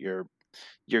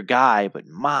guy, but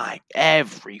my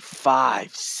every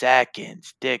 5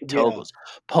 seconds, Dick Yeah, Togo's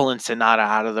pulling Sonata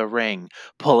out of the ring,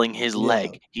 pulling his yeah.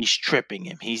 leg. He's tripping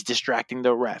him. He's distracting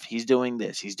the ref. He's doing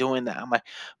this. He's doing that. I'm like,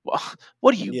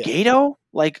 what are you, Yeah. Gato?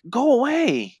 Like, go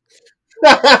away.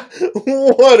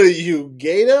 What are you,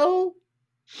 Gato?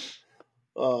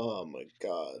 Oh my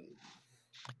god.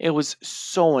 It was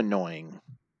so annoying.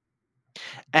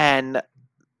 And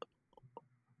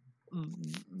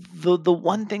the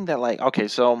one thing that like okay,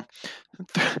 so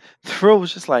Thrill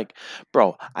was just like,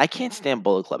 bro, I can't stand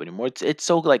Bullet Club anymore. It's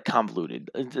so like convoluted.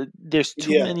 There's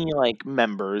too Yeah. many like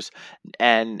members,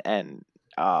 and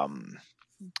um,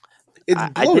 It's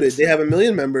I did bloated. They have a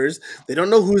million members. They don't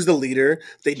know who's the leader.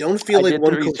 They don't feel I like did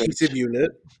the one research. cohesive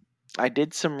unit. I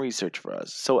did some research for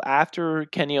us. So after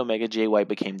Kenny Omega, Jay White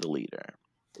became the leader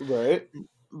Right?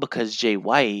 because Jay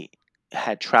White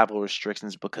had travel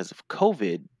restrictions because of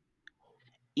COVID.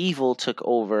 Evil took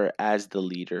over as the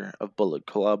leader of Bullet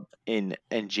Club in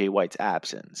Jay White's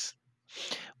absence.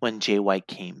 When Jay White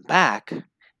came back,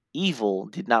 Evil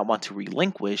did not want to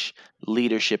relinquish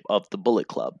leadership of the Bullet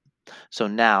Club. So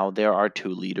now there are two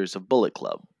leaders of Bullet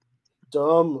Club.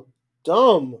 Dumb.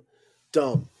 Dumb.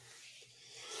 Dumb.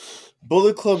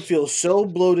 Bullet Club feels so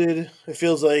bloated. It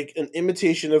feels like an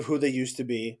imitation of who they used to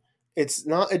be. It's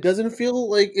not. It doesn't feel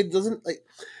like it doesn't like.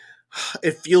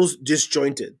 It feels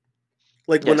disjointed.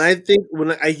 Like Yes,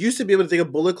 when I used to be able to think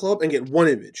of Bullet Club and get one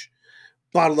image: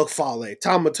 Bottle of Fale,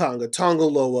 Tamatanga,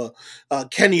 Tongaloa,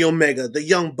 Kenny Omega, the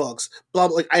Young Bucks. Blah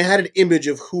blah. Like I had an image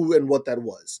of who and what that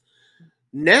was.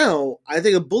 Now I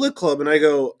think of Bullet Club and I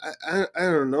go, I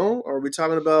don't know. Are we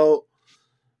talking about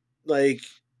like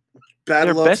Bad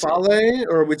their Luck best Fale,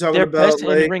 or are we talking their about best in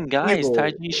like ring guy is Evil?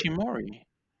 Taiji Ishimori.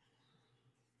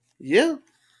 Yeah.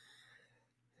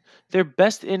 Their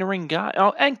best in ring guy.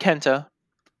 Oh, and Kenta.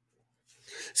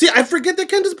 See, I forget that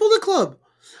Kenta's Bullet Club.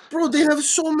 Bro, they have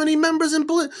so many members in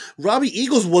Bullet. Robbie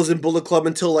Eagles was in Bullet Club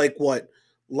until like what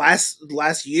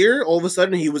last year. All of a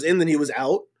sudden he was in, then he was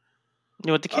out. You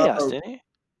know, with the chaos, Uh, didn't he?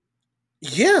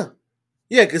 yeah,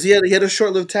 yeah, because he had a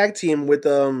short lived tag team with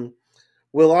Will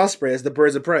Ospreay as the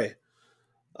Birds of Prey,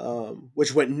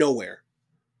 which went nowhere.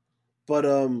 But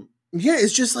yeah,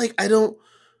 it's just like I don't.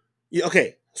 Yeah,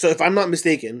 okay, so if I'm not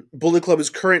mistaken, Bullet Club is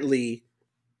currently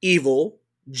Evil,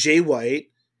 Jay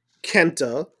White,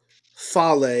 Kenta,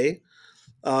 Fale,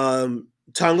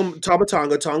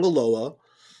 Tamatanga, Tongaloa,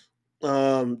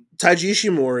 Taiji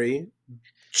Ishimori,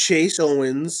 Chase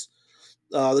Owens,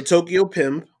 the Tokyo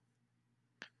Pimp,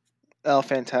 El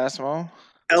Fantasmo,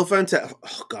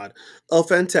 Oh God, El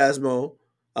Fantasmo,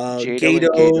 Jado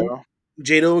and Gato,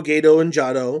 Gato, Gato, and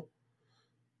Jado,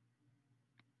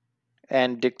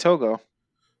 and Dick Togo.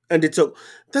 and it's so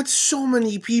that's so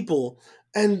many people,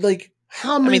 and like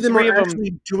how I many mean, of them are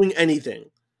actually doing anything?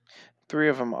 three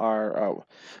of them are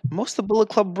most of Bullet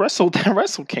Club wrestled at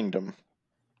Wrestle Kingdom.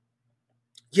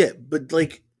 Yeah, but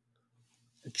like,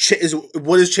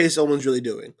 what is Chase Owens really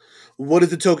doing? What is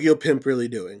the Tokyo Pimp really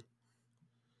doing?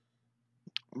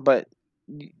 But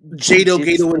he Jado, did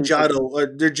Gato, and say that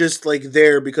Jado, they're just like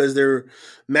there because they're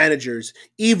managers.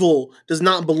 Evil does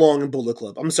not belong in Bullet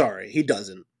Club. I'm sorry, he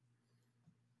doesn't.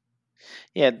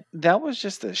 yeah, that was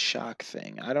just a shock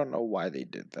thing. I don't know why they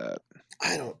did that.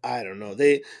 I don't know.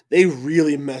 They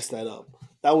really messed that up.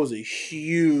 That was a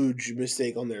huge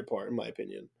mistake on their part, in my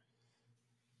opinion.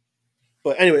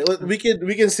 But anyway, we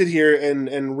can sit here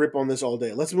and rip on this all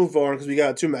day. Let's move on because we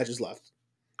got 2 matches left.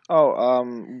 Oh,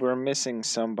 we're missing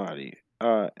somebody.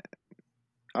 Uh,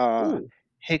 Ooh,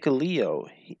 Hikuleo.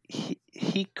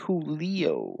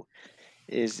 Hikuleo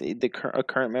is a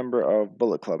current member of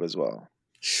Bullet Club as well.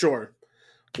 sure,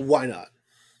 why not?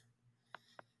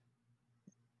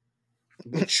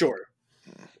 But sure,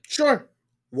 sure,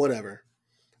 whatever.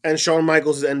 And Shawn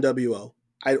Michaels is NWO.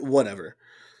 I whatever.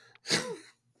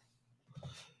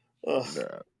 Oh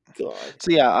Yeah. God.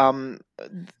 So yeah,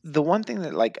 the one thing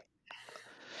that like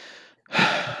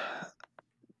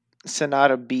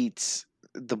Sonata beats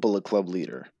the Bullet Club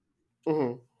leader.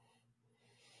 Hmm.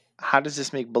 How does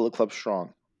this make Bullet Club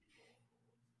strong?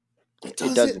 It It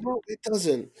doesn't, doesn't. bro. It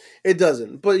doesn't. It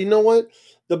doesn't. But you know what?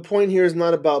 The point here is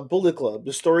not about Bullet Club.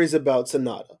 The story's about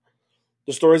Sonata.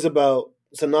 The story's about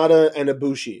Sonata and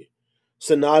Ibushi,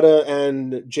 Sonata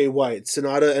and Jay White,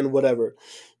 Sonata and whatever.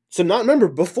 Sonata, remember,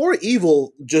 before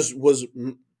Evil just was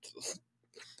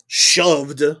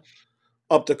shoved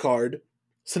up the card,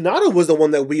 Sonata was the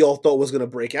one that we all thought was going to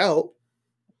break out.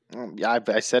 Yeah,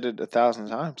 I said it 1,000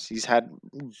 times. He's had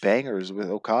bangers with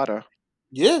Okada.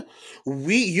 Yeah,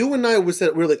 you and I we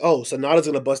were like, oh, Sonata's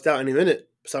gonna bust out any minute.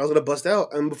 Sonata's gonna bust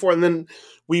out, and then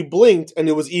we blinked and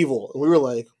it was Evil, and we were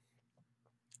like,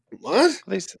 what?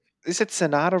 They said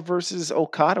Sonata versus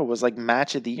Okada was like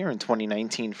match of the year in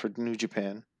 2019 for New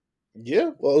Japan.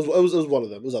 Yeah, well, it was one of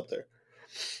them. It was up there.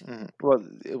 Well,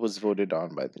 it was voted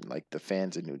on by the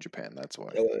fans in New Japan. That's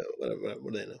why. Yeah, whatever,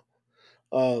 what do they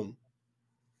know?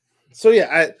 So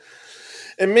yeah,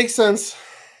 it makes sense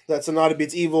that Sonata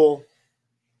beats Evil,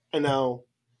 and now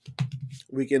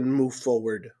we can move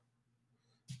forward.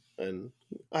 And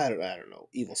I don't know.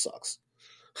 Evil sucks.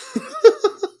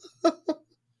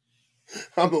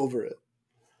 I'm over it.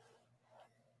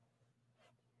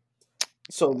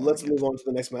 So let's move on to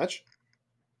the next match.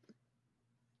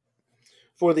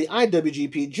 For the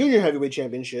IWGP Junior Heavyweight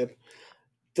Championship,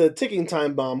 the ticking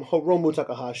time bomb Hiromu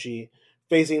Takahashi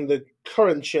facing the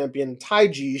current champion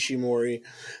Taiji Ishimori.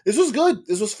 This was good.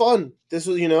 This was fun. This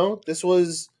was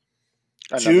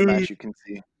Another two. match you can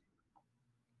see.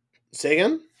 Say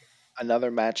again?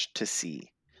 Another match to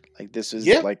see. Like this is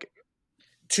Yeah. like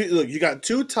Look, you got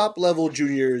two top level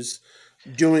juniors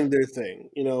doing their thing.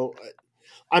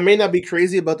 I may not be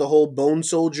crazy about the whole Bone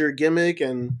Soldier gimmick,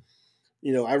 and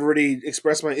I've already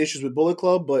expressed my issues with Bullet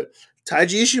Club, but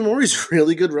Taiji Ishimori is a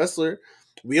really good wrestler.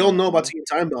 We all know about Ticking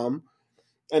Time Bomb,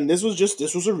 and this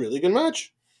was a really good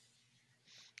match.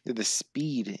 the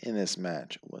speed in this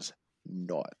match was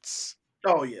nuts.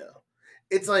 Oh yeah,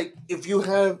 it's like if you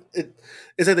have it.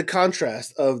 It's like the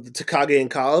contrast of the Takage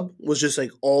and Cobb was just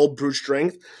like all brute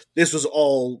strength. This was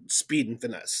all speed and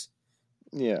finesse.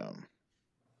 Yeah.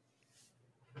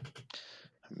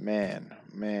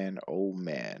 Man, oh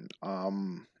man.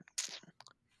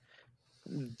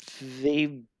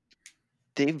 They've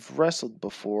they've wrestled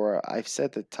before. I've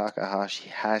said that Takahashi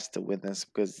has to win this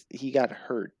because he got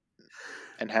hurt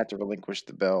and had to relinquish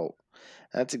the belt.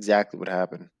 That's exactly what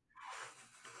happened.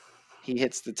 He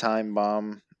hits the time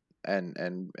bomb and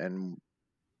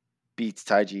beats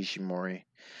Taiji Ishimori.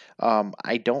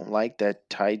 I don't like that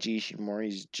Taiji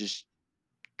Ishimori just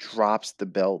drops the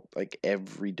belt like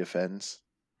every defense.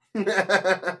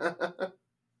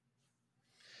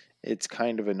 It's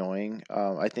kind of annoying.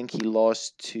 I think he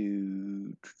lost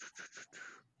to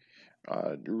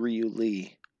Ryu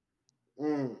Lee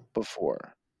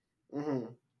before. Mm-hmm.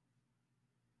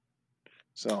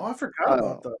 So I forgot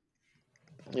about that.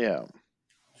 Yeah.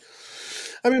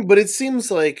 I mean, but it seems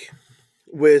like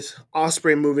with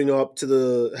Osprey moving up to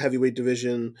the heavyweight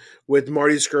division, with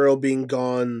Marty Scurll being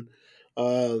gone,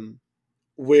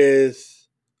 with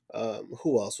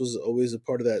who else was always a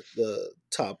part of the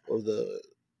top of the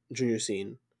junior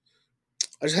scene?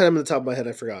 I just had him in the top of my head.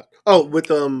 I forgot. Oh, with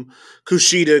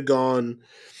Kushida gone,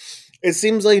 it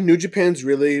seems like New Japan's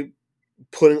really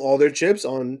putting all their chips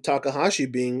on Takahashi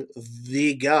being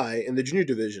the guy in the junior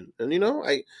division, and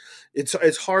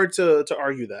it's hard to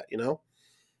argue that.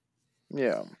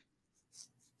 Yeah.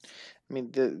 I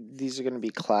mean, these are going to be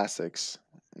classics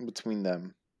between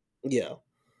them, Yeah.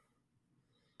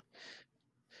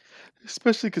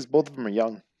 especially because both of them are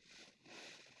young.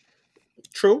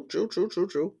 True.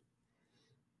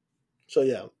 So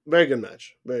yeah, very good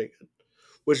match. Very good.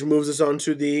 Which moves us on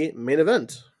to the main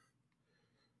event.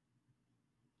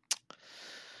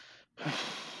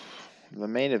 The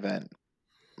main event,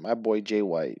 my boy Jay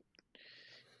White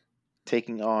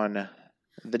taking on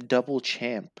the double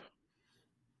champ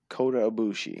Kota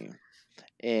Ibushi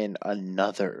in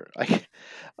another.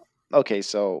 Okay,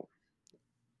 so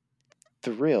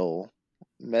Thrill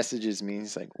messages me.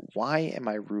 He's like, "Why am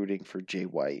I rooting for Jay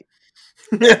White?"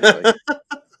 And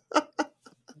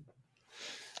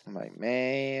I'm like,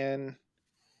 "Man,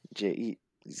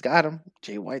 he's got him.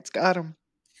 Jay White's got him."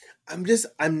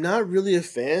 I'm not really a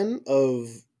fan of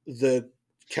the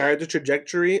character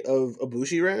trajectory of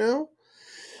Ibushi right now.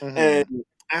 And Mm-hmm.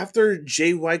 after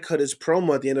Jay White cut his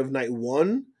promo at the end of night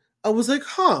one, I was like,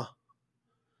 huh,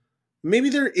 maybe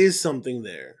there is something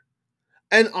there.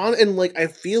 And like I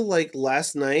feel like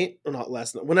last night, or not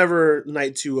last night, whenever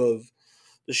night two of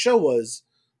the show was,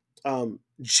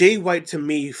 Jay White to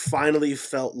me finally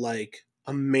felt like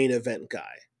a main event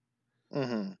guy.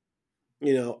 Mm-hmm.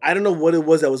 I don't know what it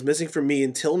was that was missing for me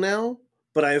until now,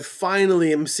 but I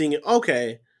finally am seeing it.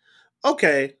 Okay,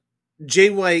 Jay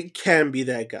White can be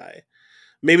that guy.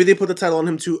 Maybe they put the title on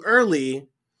him too early,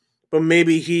 but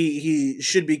maybe he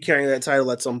should be carrying that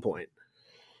title at some point.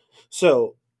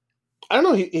 So I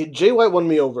don't know. Jay White won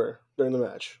me over during the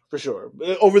match for sure.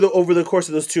 Over the course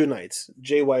of those two nights,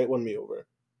 Jay White won me over.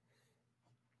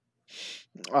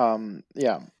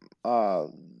 Yeah.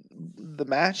 The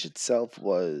match itself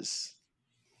was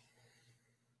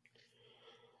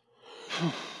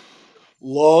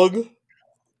Long,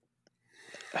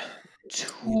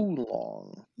 too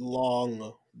long.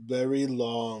 long, very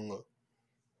long.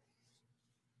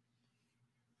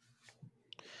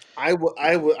 I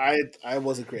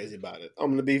wasn't crazy about it.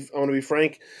 I'm gonna be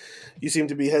frank. You seem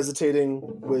to be hesitating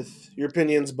with your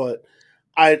opinions, but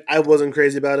I wasn't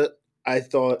crazy about it. I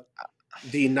thought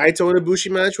the Naito and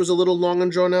Ibushi match was a little long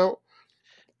and drawn out.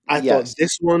 I thought Yes.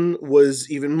 this one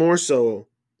was even more so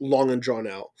long and drawn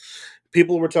out.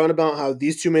 People were talking about how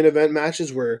these two main event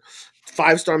matches were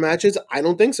 5-star matches. I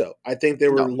don't think so. I think they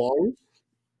were No. long.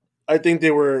 I think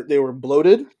they were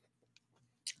bloated.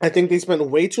 I think they spent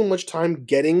way too much time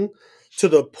getting to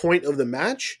the point of the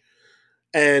match,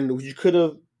 and you could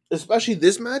have, especially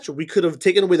this match, we could have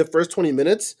taken away the first 20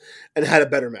 minutes and had a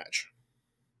better match.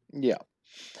 Yeah.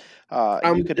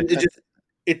 You could have It cut. just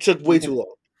it took You way could. too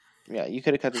long. Yeah. You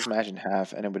could have cut this match in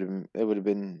half, and it would have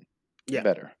been Yeah.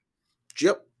 better.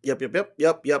 Yep.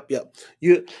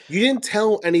 You didn't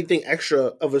tell anything extra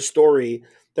of a story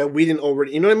that we didn't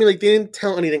already. You know what I mean? Like they didn't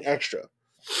tell anything extra.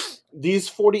 These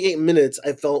 48 minutes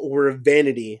I felt were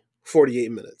vanity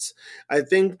 48 minutes. I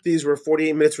think these were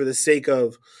 48 minutes for the sake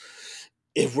of,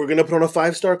 if we're gonna put on a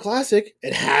 5-star classic,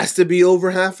 it has to be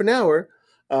over half an hour.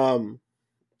 Um,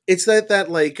 it's that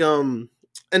like I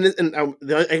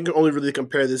can only really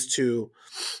compare this to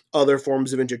other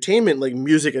forms of entertainment like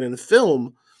music and in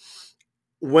film.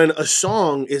 When a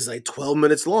song is like 12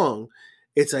 minutes long,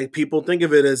 it's like people think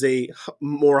of it as a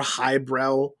more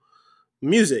highbrow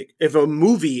music. If a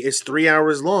movie is 3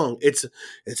 hours long, it's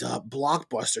a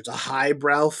blockbuster. It's a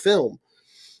highbrow film,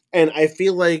 and I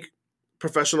feel like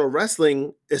professional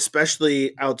wrestling,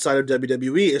 especially outside of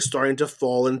WWE, is starting to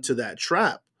fall into that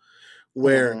trap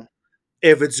where Hmm.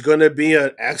 if it's going to be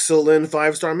an excellent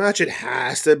 5-star match, it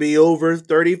has to be over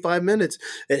 35 minutes.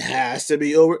 It has to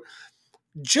be over.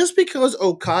 Just because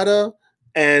Okada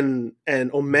and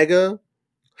Omega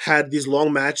had these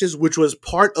long matches, which was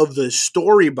part of the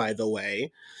story, by the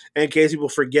way. In case people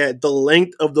forget, the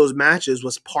length of those matches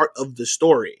was part of the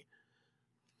story.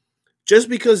 Just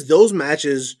because those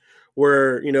matches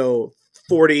were,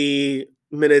 40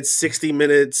 minutes, 60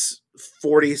 minutes,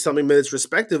 40 something minutes,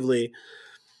 respectively,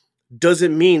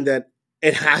 doesn't mean that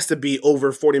it has to be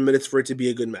over 40 minutes for it to be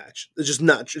a good match. It's just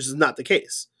not the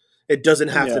case. It doesn't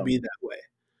have to Yeah. be that way.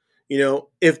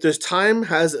 If this time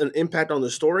has an impact on the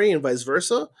story and vice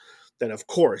versa, then of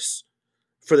course,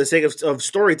 for the sake of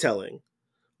storytelling.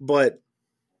 But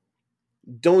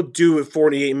don't do it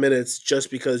 48 minutes just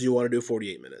because you want to do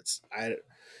 48 minutes. I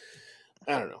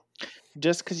don't know.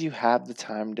 Just because you have the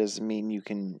time doesn't mean you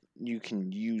can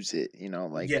use it.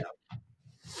 Yeah.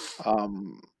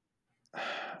 Um,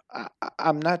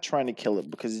 I'm not trying to kill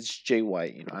it because it's Jay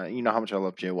White. You know how much I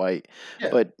love Jay White, Yeah.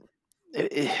 but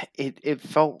it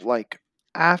felt like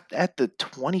at the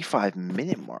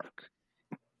 25-minute mark,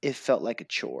 it felt like a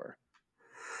chore.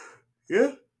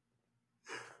 Yeah.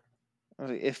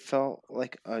 It felt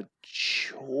like a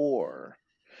chore.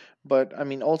 But I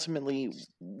mean, ultimately,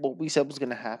 what we said was going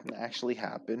to happen actually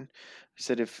happened. We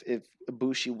said if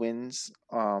Ibushi wins,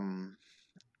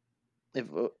 if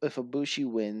Ibushi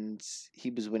wins, he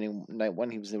was winning night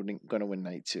one. He was going to win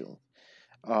night two.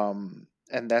 And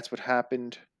that's what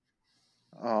happened.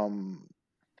 Um,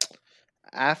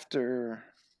 after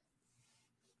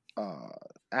uh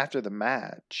after the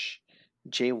match,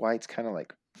 Jay White's kind of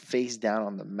like face down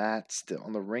on the mat still,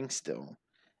 on the ring still,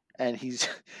 and he's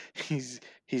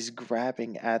he's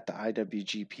grabbing at the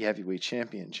IWGP Heavyweight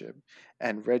Championship,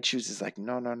 and Red Shoes is like,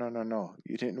 no, no, no, no, no,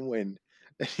 you didn't win.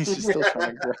 And he's just still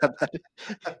trying to grab at it.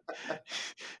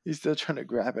 He's still trying to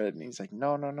grab at it, and he's like,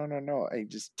 no, no, no, no, no. And he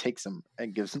just takes him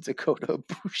and gives him to Kota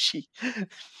Ibushi.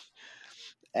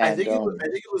 I And think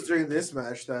it was during this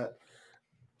match that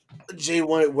Jay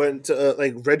White went to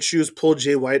like Red Shoes pulled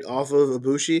Jay White off of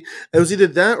Ibushi. It was either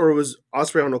that or it was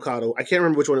Osprey on Okada. I can't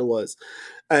remember which one it was.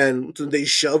 And so they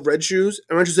shoved Red Shoes,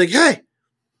 and Red Shoes like, "Hey,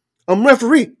 I'm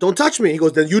referee. Don't touch me." He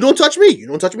goes, "Then you don't touch me. You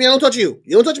don't touch me. I don't touch you.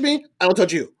 You don't touch me. I don't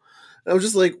touch you." And I was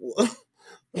just like,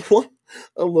 "What?"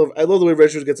 I love the way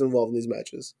Red Shoes gets involved in these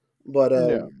matches. But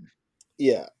yeah,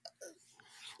 yeah,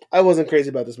 I wasn't crazy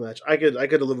about this match. I could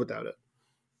have lived without it.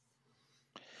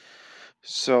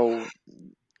 So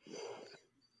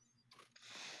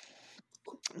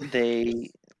they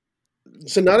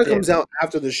Sonata they comes out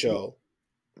after the show,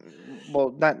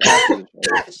 well, not after the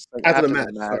show, it's like after the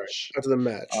after the match. Sorry, match. after the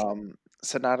match.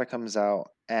 Sonata comes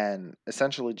out and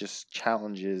essentially just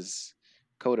challenges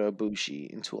Kota Ibushi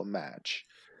into a match.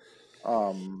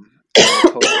 And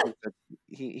Kota says that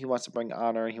he wants to bring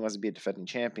honor. He wants to be a defending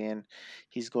champion.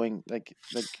 He's going like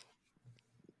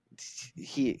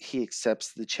he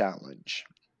accepts the challenge.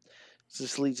 So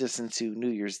this leads us into New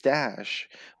Year's Dash,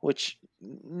 which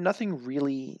nothing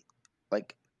really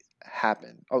like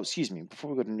happened. Oh, excuse me.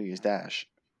 Before we go to New Year's Dash,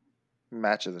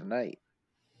 match of the night.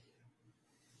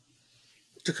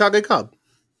 Takage Cobb.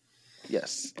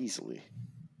 Yes, easily.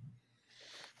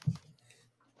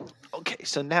 Okay,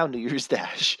 so now New Year's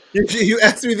Dash. You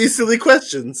asked me these silly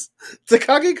questions.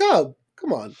 Takage Cobb.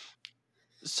 Come on.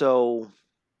 So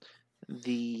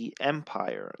the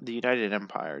Empire, the United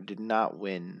Empire, did not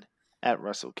win at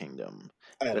Wrestle Kingdom,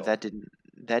 At but all.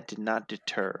 that did not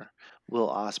deter Will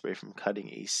Ospreay from cutting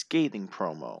a scathing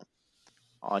promo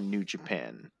on New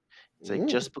Japan. It's like Mm.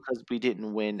 just because we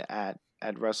didn't win at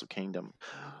Wrestle Kingdom,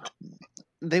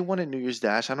 they won at New Year's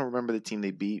Dash. I don't remember the team they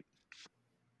beat,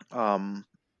 um,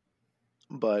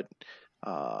 but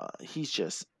he's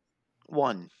just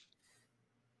one,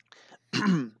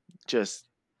 just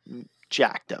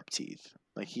jacked up teeth.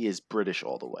 Like he is British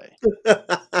all the way.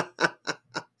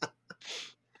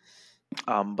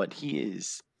 But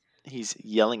he's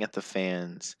yelling at the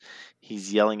fans.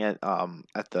 He's yelling at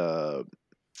the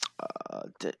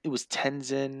it was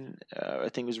Tenzin, I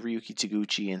think it was Ryuki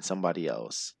Taguchi and somebody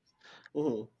else.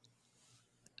 Mhm.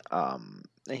 And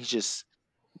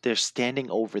they're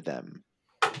standing over them,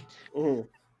 Mhm.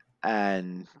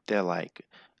 and they're like,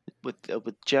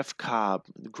 with Jeff Cobb,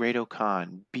 Great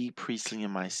O'Khan, B Priestley,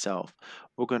 and myself,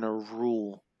 we're gonna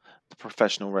rule the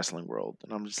professional wrestling world.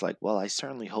 And I'm just like, well, I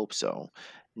certainly hope so.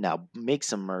 Now make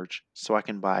some merch so I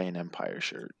can buy an Empire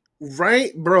shirt.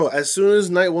 Right, bro. As soon as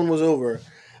night one was over,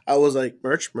 I was like,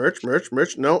 merch, merch, merch,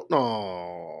 merch. No,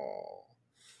 no.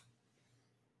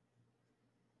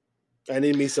 I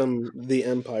need me some The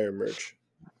Empire merch.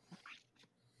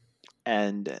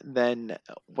 And then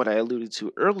what I alluded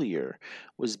to earlier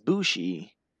was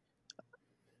Bushi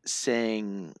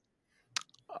saying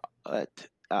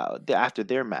after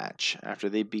their match, after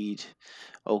they beat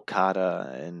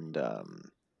Okada and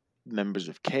members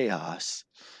of Chaos,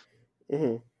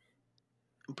 Hmm.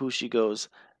 Bushi goes,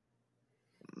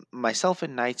 myself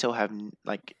and Naito have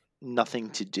like nothing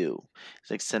to do. It's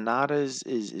like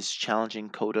is challenging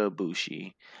Kota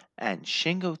Ibushi, and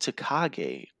Shingo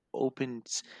Takagi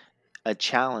opens a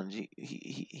challenge.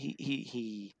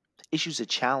 He issues a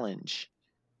challenge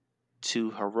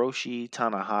to Hiroshi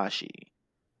Tanahashi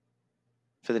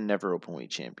for the Never Openweight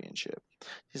Championship.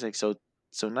 He's like, so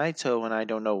Naito and I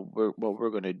don't know what we're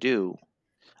gonna do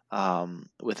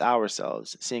with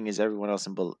ourselves, seeing as everyone else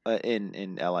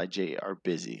in Lij are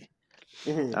busy.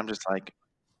 Hmm. I'm just like,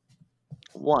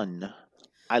 one,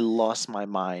 I lost my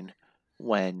mind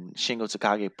when Shingo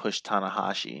Takagi pushed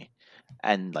Tanahashi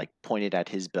and like pointed at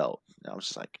his belt. And I was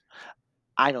just like,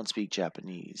 I don't speak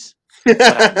Japanese, but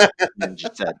I know what this man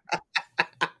just said.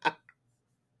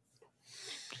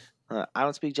 I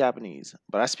don't speak Japanese,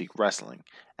 but I speak wrestling,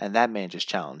 and that man just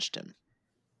challenged him.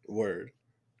 Word.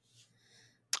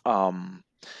 Um,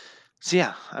 so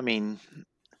yeah, I mean,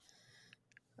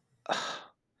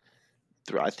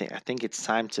 I think it's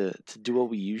time to do what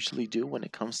we usually do when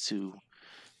it comes to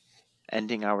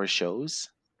ending our shows,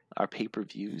 our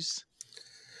pay-per-views.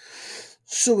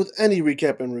 So, with any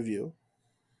recap and review,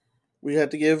 we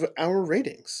had to give our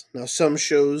ratings. Now, some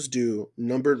shows do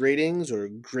numbered ratings or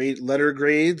grade letter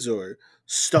grades or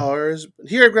stars. But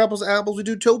here at Grapples Apples, we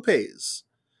do topes.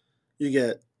 You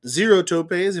get 0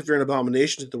 topes if you're an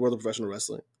abomination to the world of professional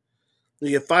wrestling.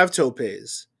 You get 5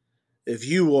 topes if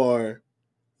you are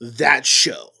that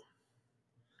show.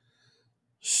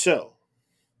 So,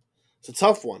 it's a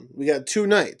tough one. We got 2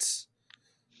 nights.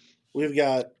 We've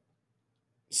got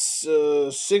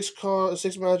six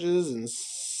matches and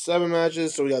 7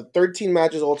 matches, so we got 13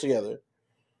 matches altogether.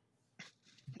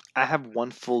 I have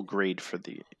one full grade for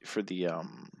the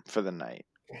night,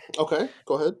 Okay,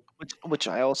 go ahead. which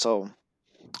I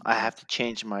have to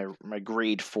change my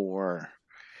grade for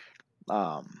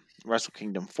Wrestle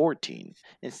Kingdom 14.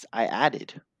 I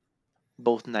added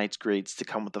both nights grades to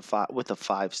come with a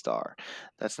 5 star.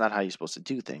 That's not how you're supposed to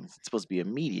do things. It's supposed to be a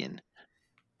median.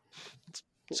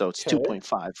 So it's Okay.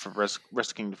 2.5 for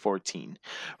Wrestle Kingdom 14.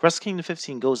 Wrestle Kingdom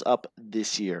 15 goes up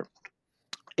this year.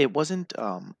 It wasn't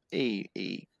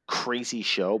a crazy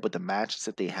show, but the matches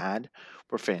that they had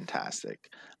were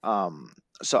fantastic.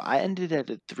 So I ended at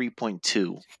a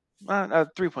 3.2,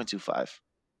 3.25.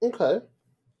 Okay.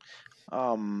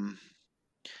 Um,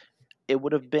 it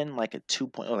would have been like a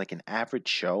 2 or like an average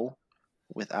show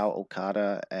without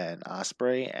Okada and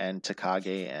Osprey and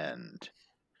Takagi and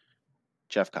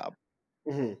Jeff Cobb.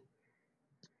 Hmm.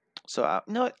 So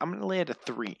no, I'm gonna lay at a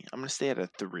 3. I'm gonna stay at a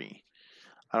 3.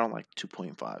 I don't like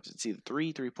 2.5s. It's either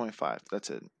 3, 3.5. That's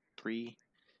it. 3.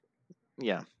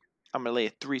 Yeah, I'm gonna lay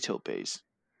at 3 topes.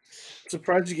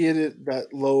 Surprised you gave it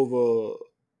that low of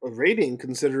a rating,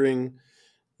 considering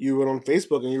you went on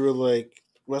Facebook and you were like,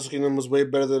 Wrestle Kingdom was way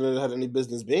better than it had any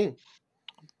business being.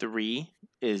 3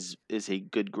 is a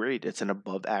good grade. It's an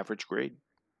above average grade.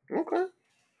 Okay.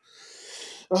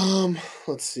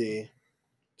 Let's see.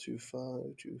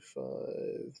 2.5,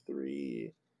 2.5,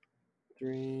 3,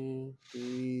 3,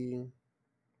 3,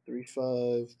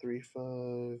 3.5,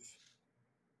 3.5,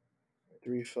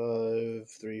 3.5,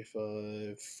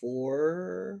 3.5,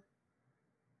 4.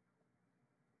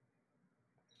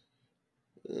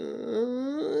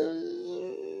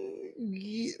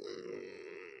 Yeah.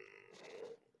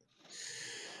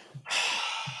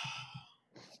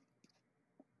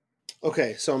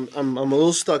 Okay, so I'm a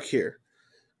little stuck here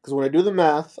because when I do the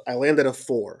math, I land at a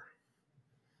 4.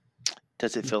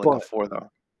 Does it feel like a But 4 though?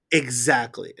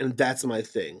 exactly, and that's my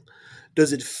thing.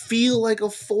 Does it feel like a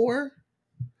 4,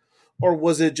 or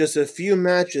was it just a few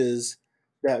matches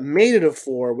that made it a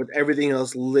 4 with everything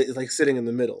else like sitting in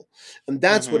the middle? And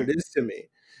that's what Mm-hmm. it is to me.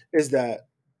 Is that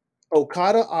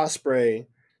Okada Osprey,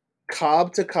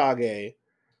 Cobb Takage,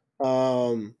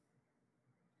 um,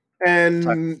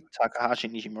 and Takahashi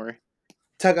Nishimori.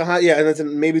 Takahashi, yeah, and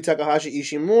then maybe Takahashi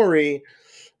Ishimori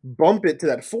bump it to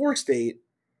that 4 state.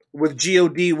 With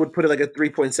God would put it like a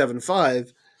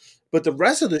 3.75, but the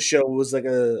rest of the show was like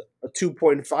a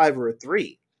 2.5 or a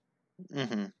 3.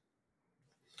 Mm-hmm.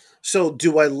 So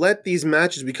do I let these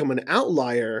matches become an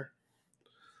outlier,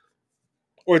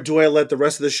 or do I let the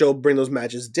rest of the show bring those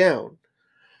matches down?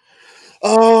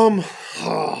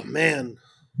 Oh man,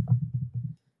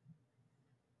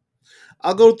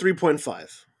 I'll go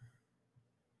 3.5.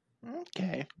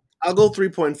 Okay. I'll go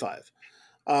 3.5.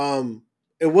 Um,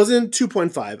 it wasn't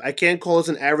 2.5. I can't call this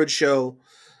an average show.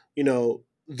 You know,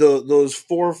 those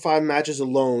 4 or 5 matches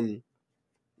alone.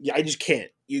 Yeah, I just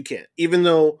can't. You can't. Even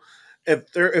though if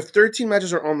 13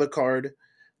 matches are on the card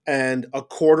and a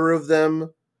quarter of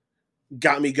them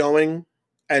got me going,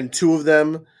 and 2 of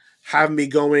them have me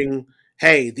going,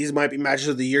 hey, these might be matches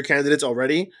of the year candidates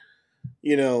already.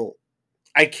 You know,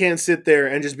 I can't sit there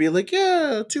and just be like,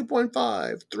 yeah,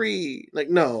 2.5, 3. Like,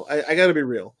 no, I got to be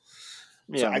real.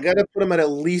 So Yeah. I got to put them at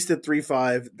least a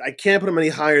 3.5. I can't put them any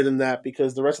higher than that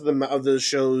because the rest of the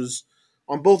shows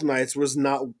on both nights was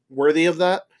not worthy of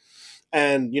that.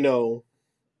 And,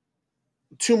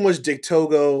 too much Dick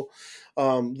Togo.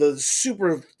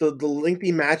 The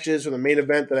lengthy matches for the main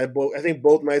event that I think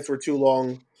both nights were too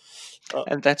long.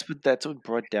 And that's what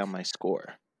brought down my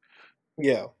score.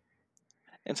 Yeah,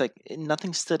 It's like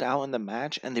nothing stood out in the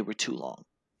match, and they were too long.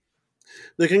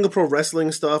 the King of Pro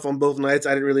Wrestling stuff on both nights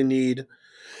I didn't really need.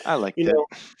 I liked You it. know,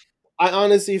 I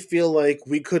honestly feel like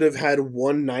we could have had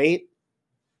one night,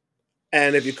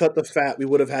 and if you cut the fat, we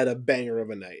would have had a banger of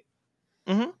a night.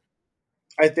 Mm-hmm.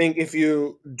 I think if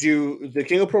you do the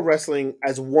King of Pro Wrestling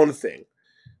as one thing,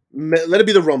 let it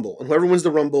be the Rumble, and whoever wins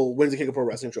the Rumble wins the King of Pro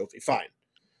Wrestling trophy. Fine,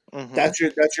 Mm-hmm. that's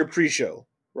your pre-show,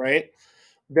 right?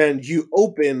 Then you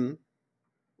open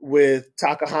with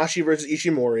Takahashi versus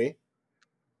Ishimori.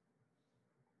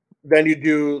 Then you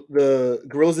do the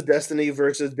Gorillas of Destiny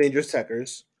versus Dangerous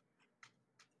Tekkers.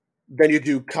 Then you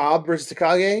do Cobb versus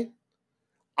Takage,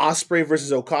 Osprey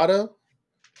versus Okada,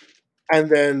 and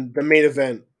then the main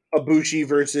event, Ibushi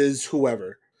versus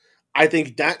whoever. I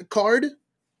think that card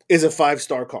is a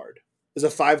 5-star card. Is a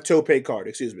 5 tope card,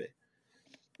 excuse me.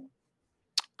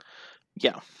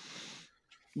 Yeah.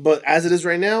 But as it is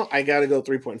right now, I gotta go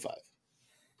 3.5.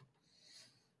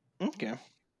 Okay.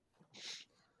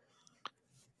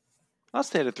 I'll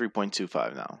stay at a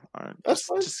 3.25 now. All right. That's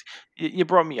fine. Just you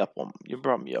brought me up one. You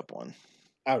brought me up one.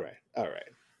 All right, all right.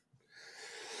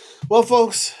 Well,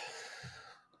 folks,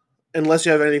 unless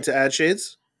you have anything to add,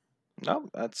 Shades, No,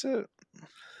 that's it.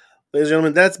 ladies and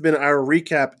gentlemen, that's been our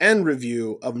recap and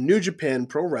review of New Japan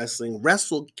Pro Wrestling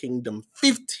Wrestle Kingdom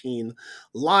 15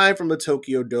 live from the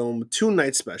Tokyo Dome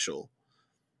 2-night special.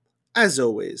 As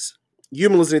always,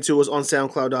 you've been listening to us on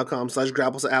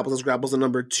SoundCloud.com/Grapples to Apples. That's Grapples the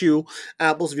number 2.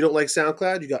 Apples, if you don't like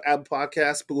SoundCloud, you got Apple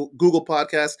Podcasts, Google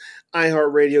Podcasts,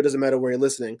 iHeartRadio. Doesn't matter where you're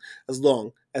listening, as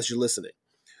long as you're listening.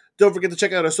 Don't forget to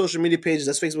check out our social media pages.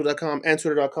 That's facebook.com and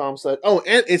twitter.com.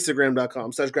 And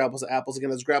instagram.com/grapples apples.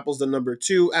 Again, that's grapples, the number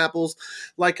 2 apples.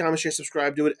 Like, comment, share,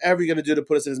 subscribe. Do whatever you're going to do to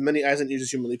put us in as many eyes and ears as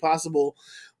humanly possible.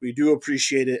 We do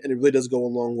appreciate it, and it really does go a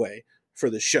long way for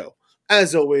the show.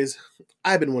 As always,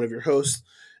 I've been one of your hosts,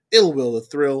 Ill Will the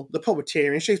Thrill, the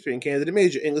poetarian, Shakespearean candidate,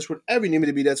 major English, whatever you need me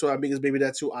to be, that's who I'm, because baby,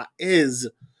 that's who I is.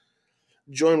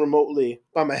 Joined remotely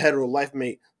by my hetero life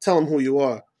mate. Tell him who you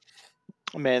are.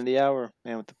 Man of the hour,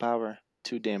 man with the power.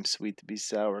 Too damn sweet to be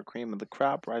sour. Cream of the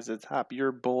crop, rise to the top.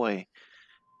 Your boy,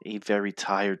 a very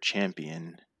tired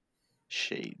champion.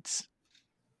 Shades.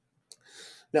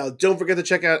 Now, don't forget to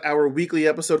check out our weekly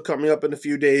episode coming up in a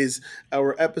few days.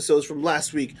 Our episodes from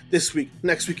last week, this week,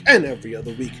 next week, and every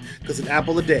other week. Because an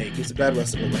apple a day keeps a bad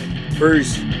wrestling away.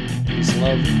 Peace. Peace and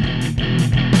love.